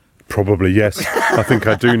 Probably, yes. I think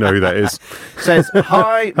I do know who that is. Says,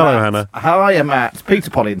 hi, hello, Matt. Hannah. Hi, Matt. Peter,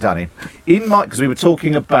 Polly and Danny. Because we were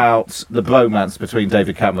talking about the bromance between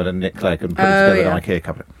David Cameron and Nick Clegg and putting together an IKEA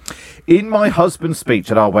cabinet. In my husband's speech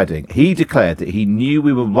at our wedding, he declared that he knew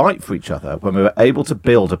we were right for each other when we were able to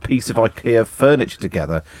build a piece of IKEA furniture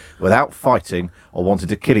together without fighting or wanting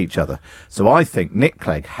to kill each other. So I think Nick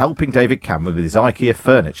Clegg helping David Cameron with his IKEA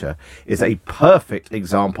furniture is a perfect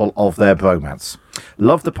example of their bromance.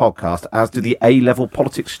 Love the podcast, as do the A-level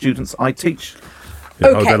politics students I teach. Yeah,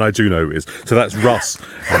 okay. Oh, then I do know who it is. So that's Russ.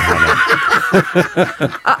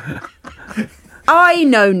 I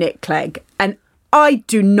know Nick Clegg, and I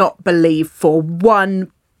do not believe for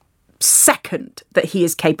 1 second that he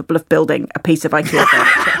is capable of building a piece of IKEA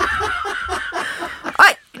furniture.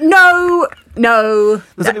 No.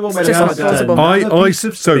 There's only one way just not possible.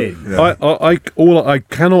 I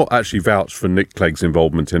cannot actually vouch for Nick Clegg's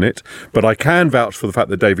involvement in it, but I can vouch for the fact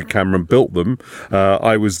that David Cameron built them.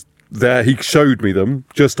 I was there, he showed me them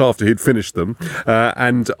just after he'd finished them,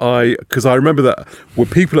 because I remember that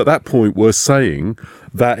people at that point were saying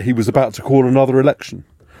that he was about to call another election.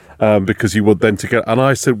 Because he would then to get, and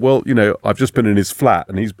I said, well, I've just been in his flat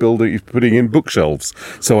and he's putting in bookshelves,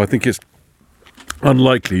 so I think it's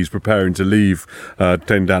unlikely he's preparing to leave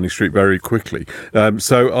 10 Downing Street very quickly.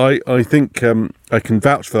 So I think I can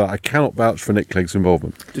vouch for that. I cannot vouch for Nick Clegg's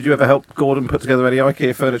involvement. Did you ever help Gordon put together any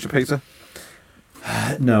IKEA furniture, Peter?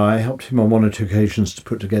 No, I helped him on 1 or 2 occasions to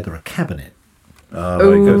put together a cabinet. Oh,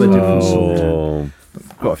 very good.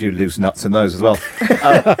 Got a few loose nuts in those as well.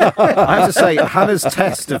 I have to say, Hannah's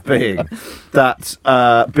test of being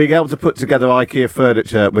able to put together IKEA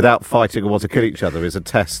furniture without fighting or want to kill each other is a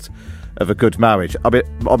test of a good marriage. I mean,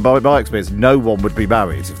 by my experience, no one would be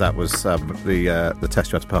married if that was the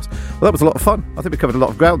test you had to pass. Well, that was a lot of fun. I think we covered a lot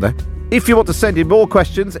of ground there. If you want to send in more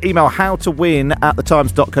questions, email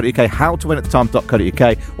howtowin@thetimes.co.uk,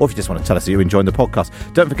 howtowin@thetimes.co.uk, or if you just want to tell us that you're enjoying the podcast.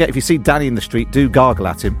 Don't forget, if you see Danny in the street, do gargle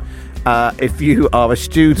at him. If you are a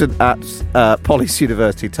student at Polly's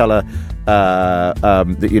University, tell her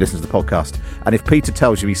that you listen to the podcast. And if Peter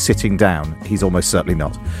tells you he's sitting down, he's almost certainly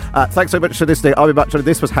not. Thanks so much for listening. I'll be back to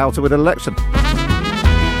this was How to Win an Election.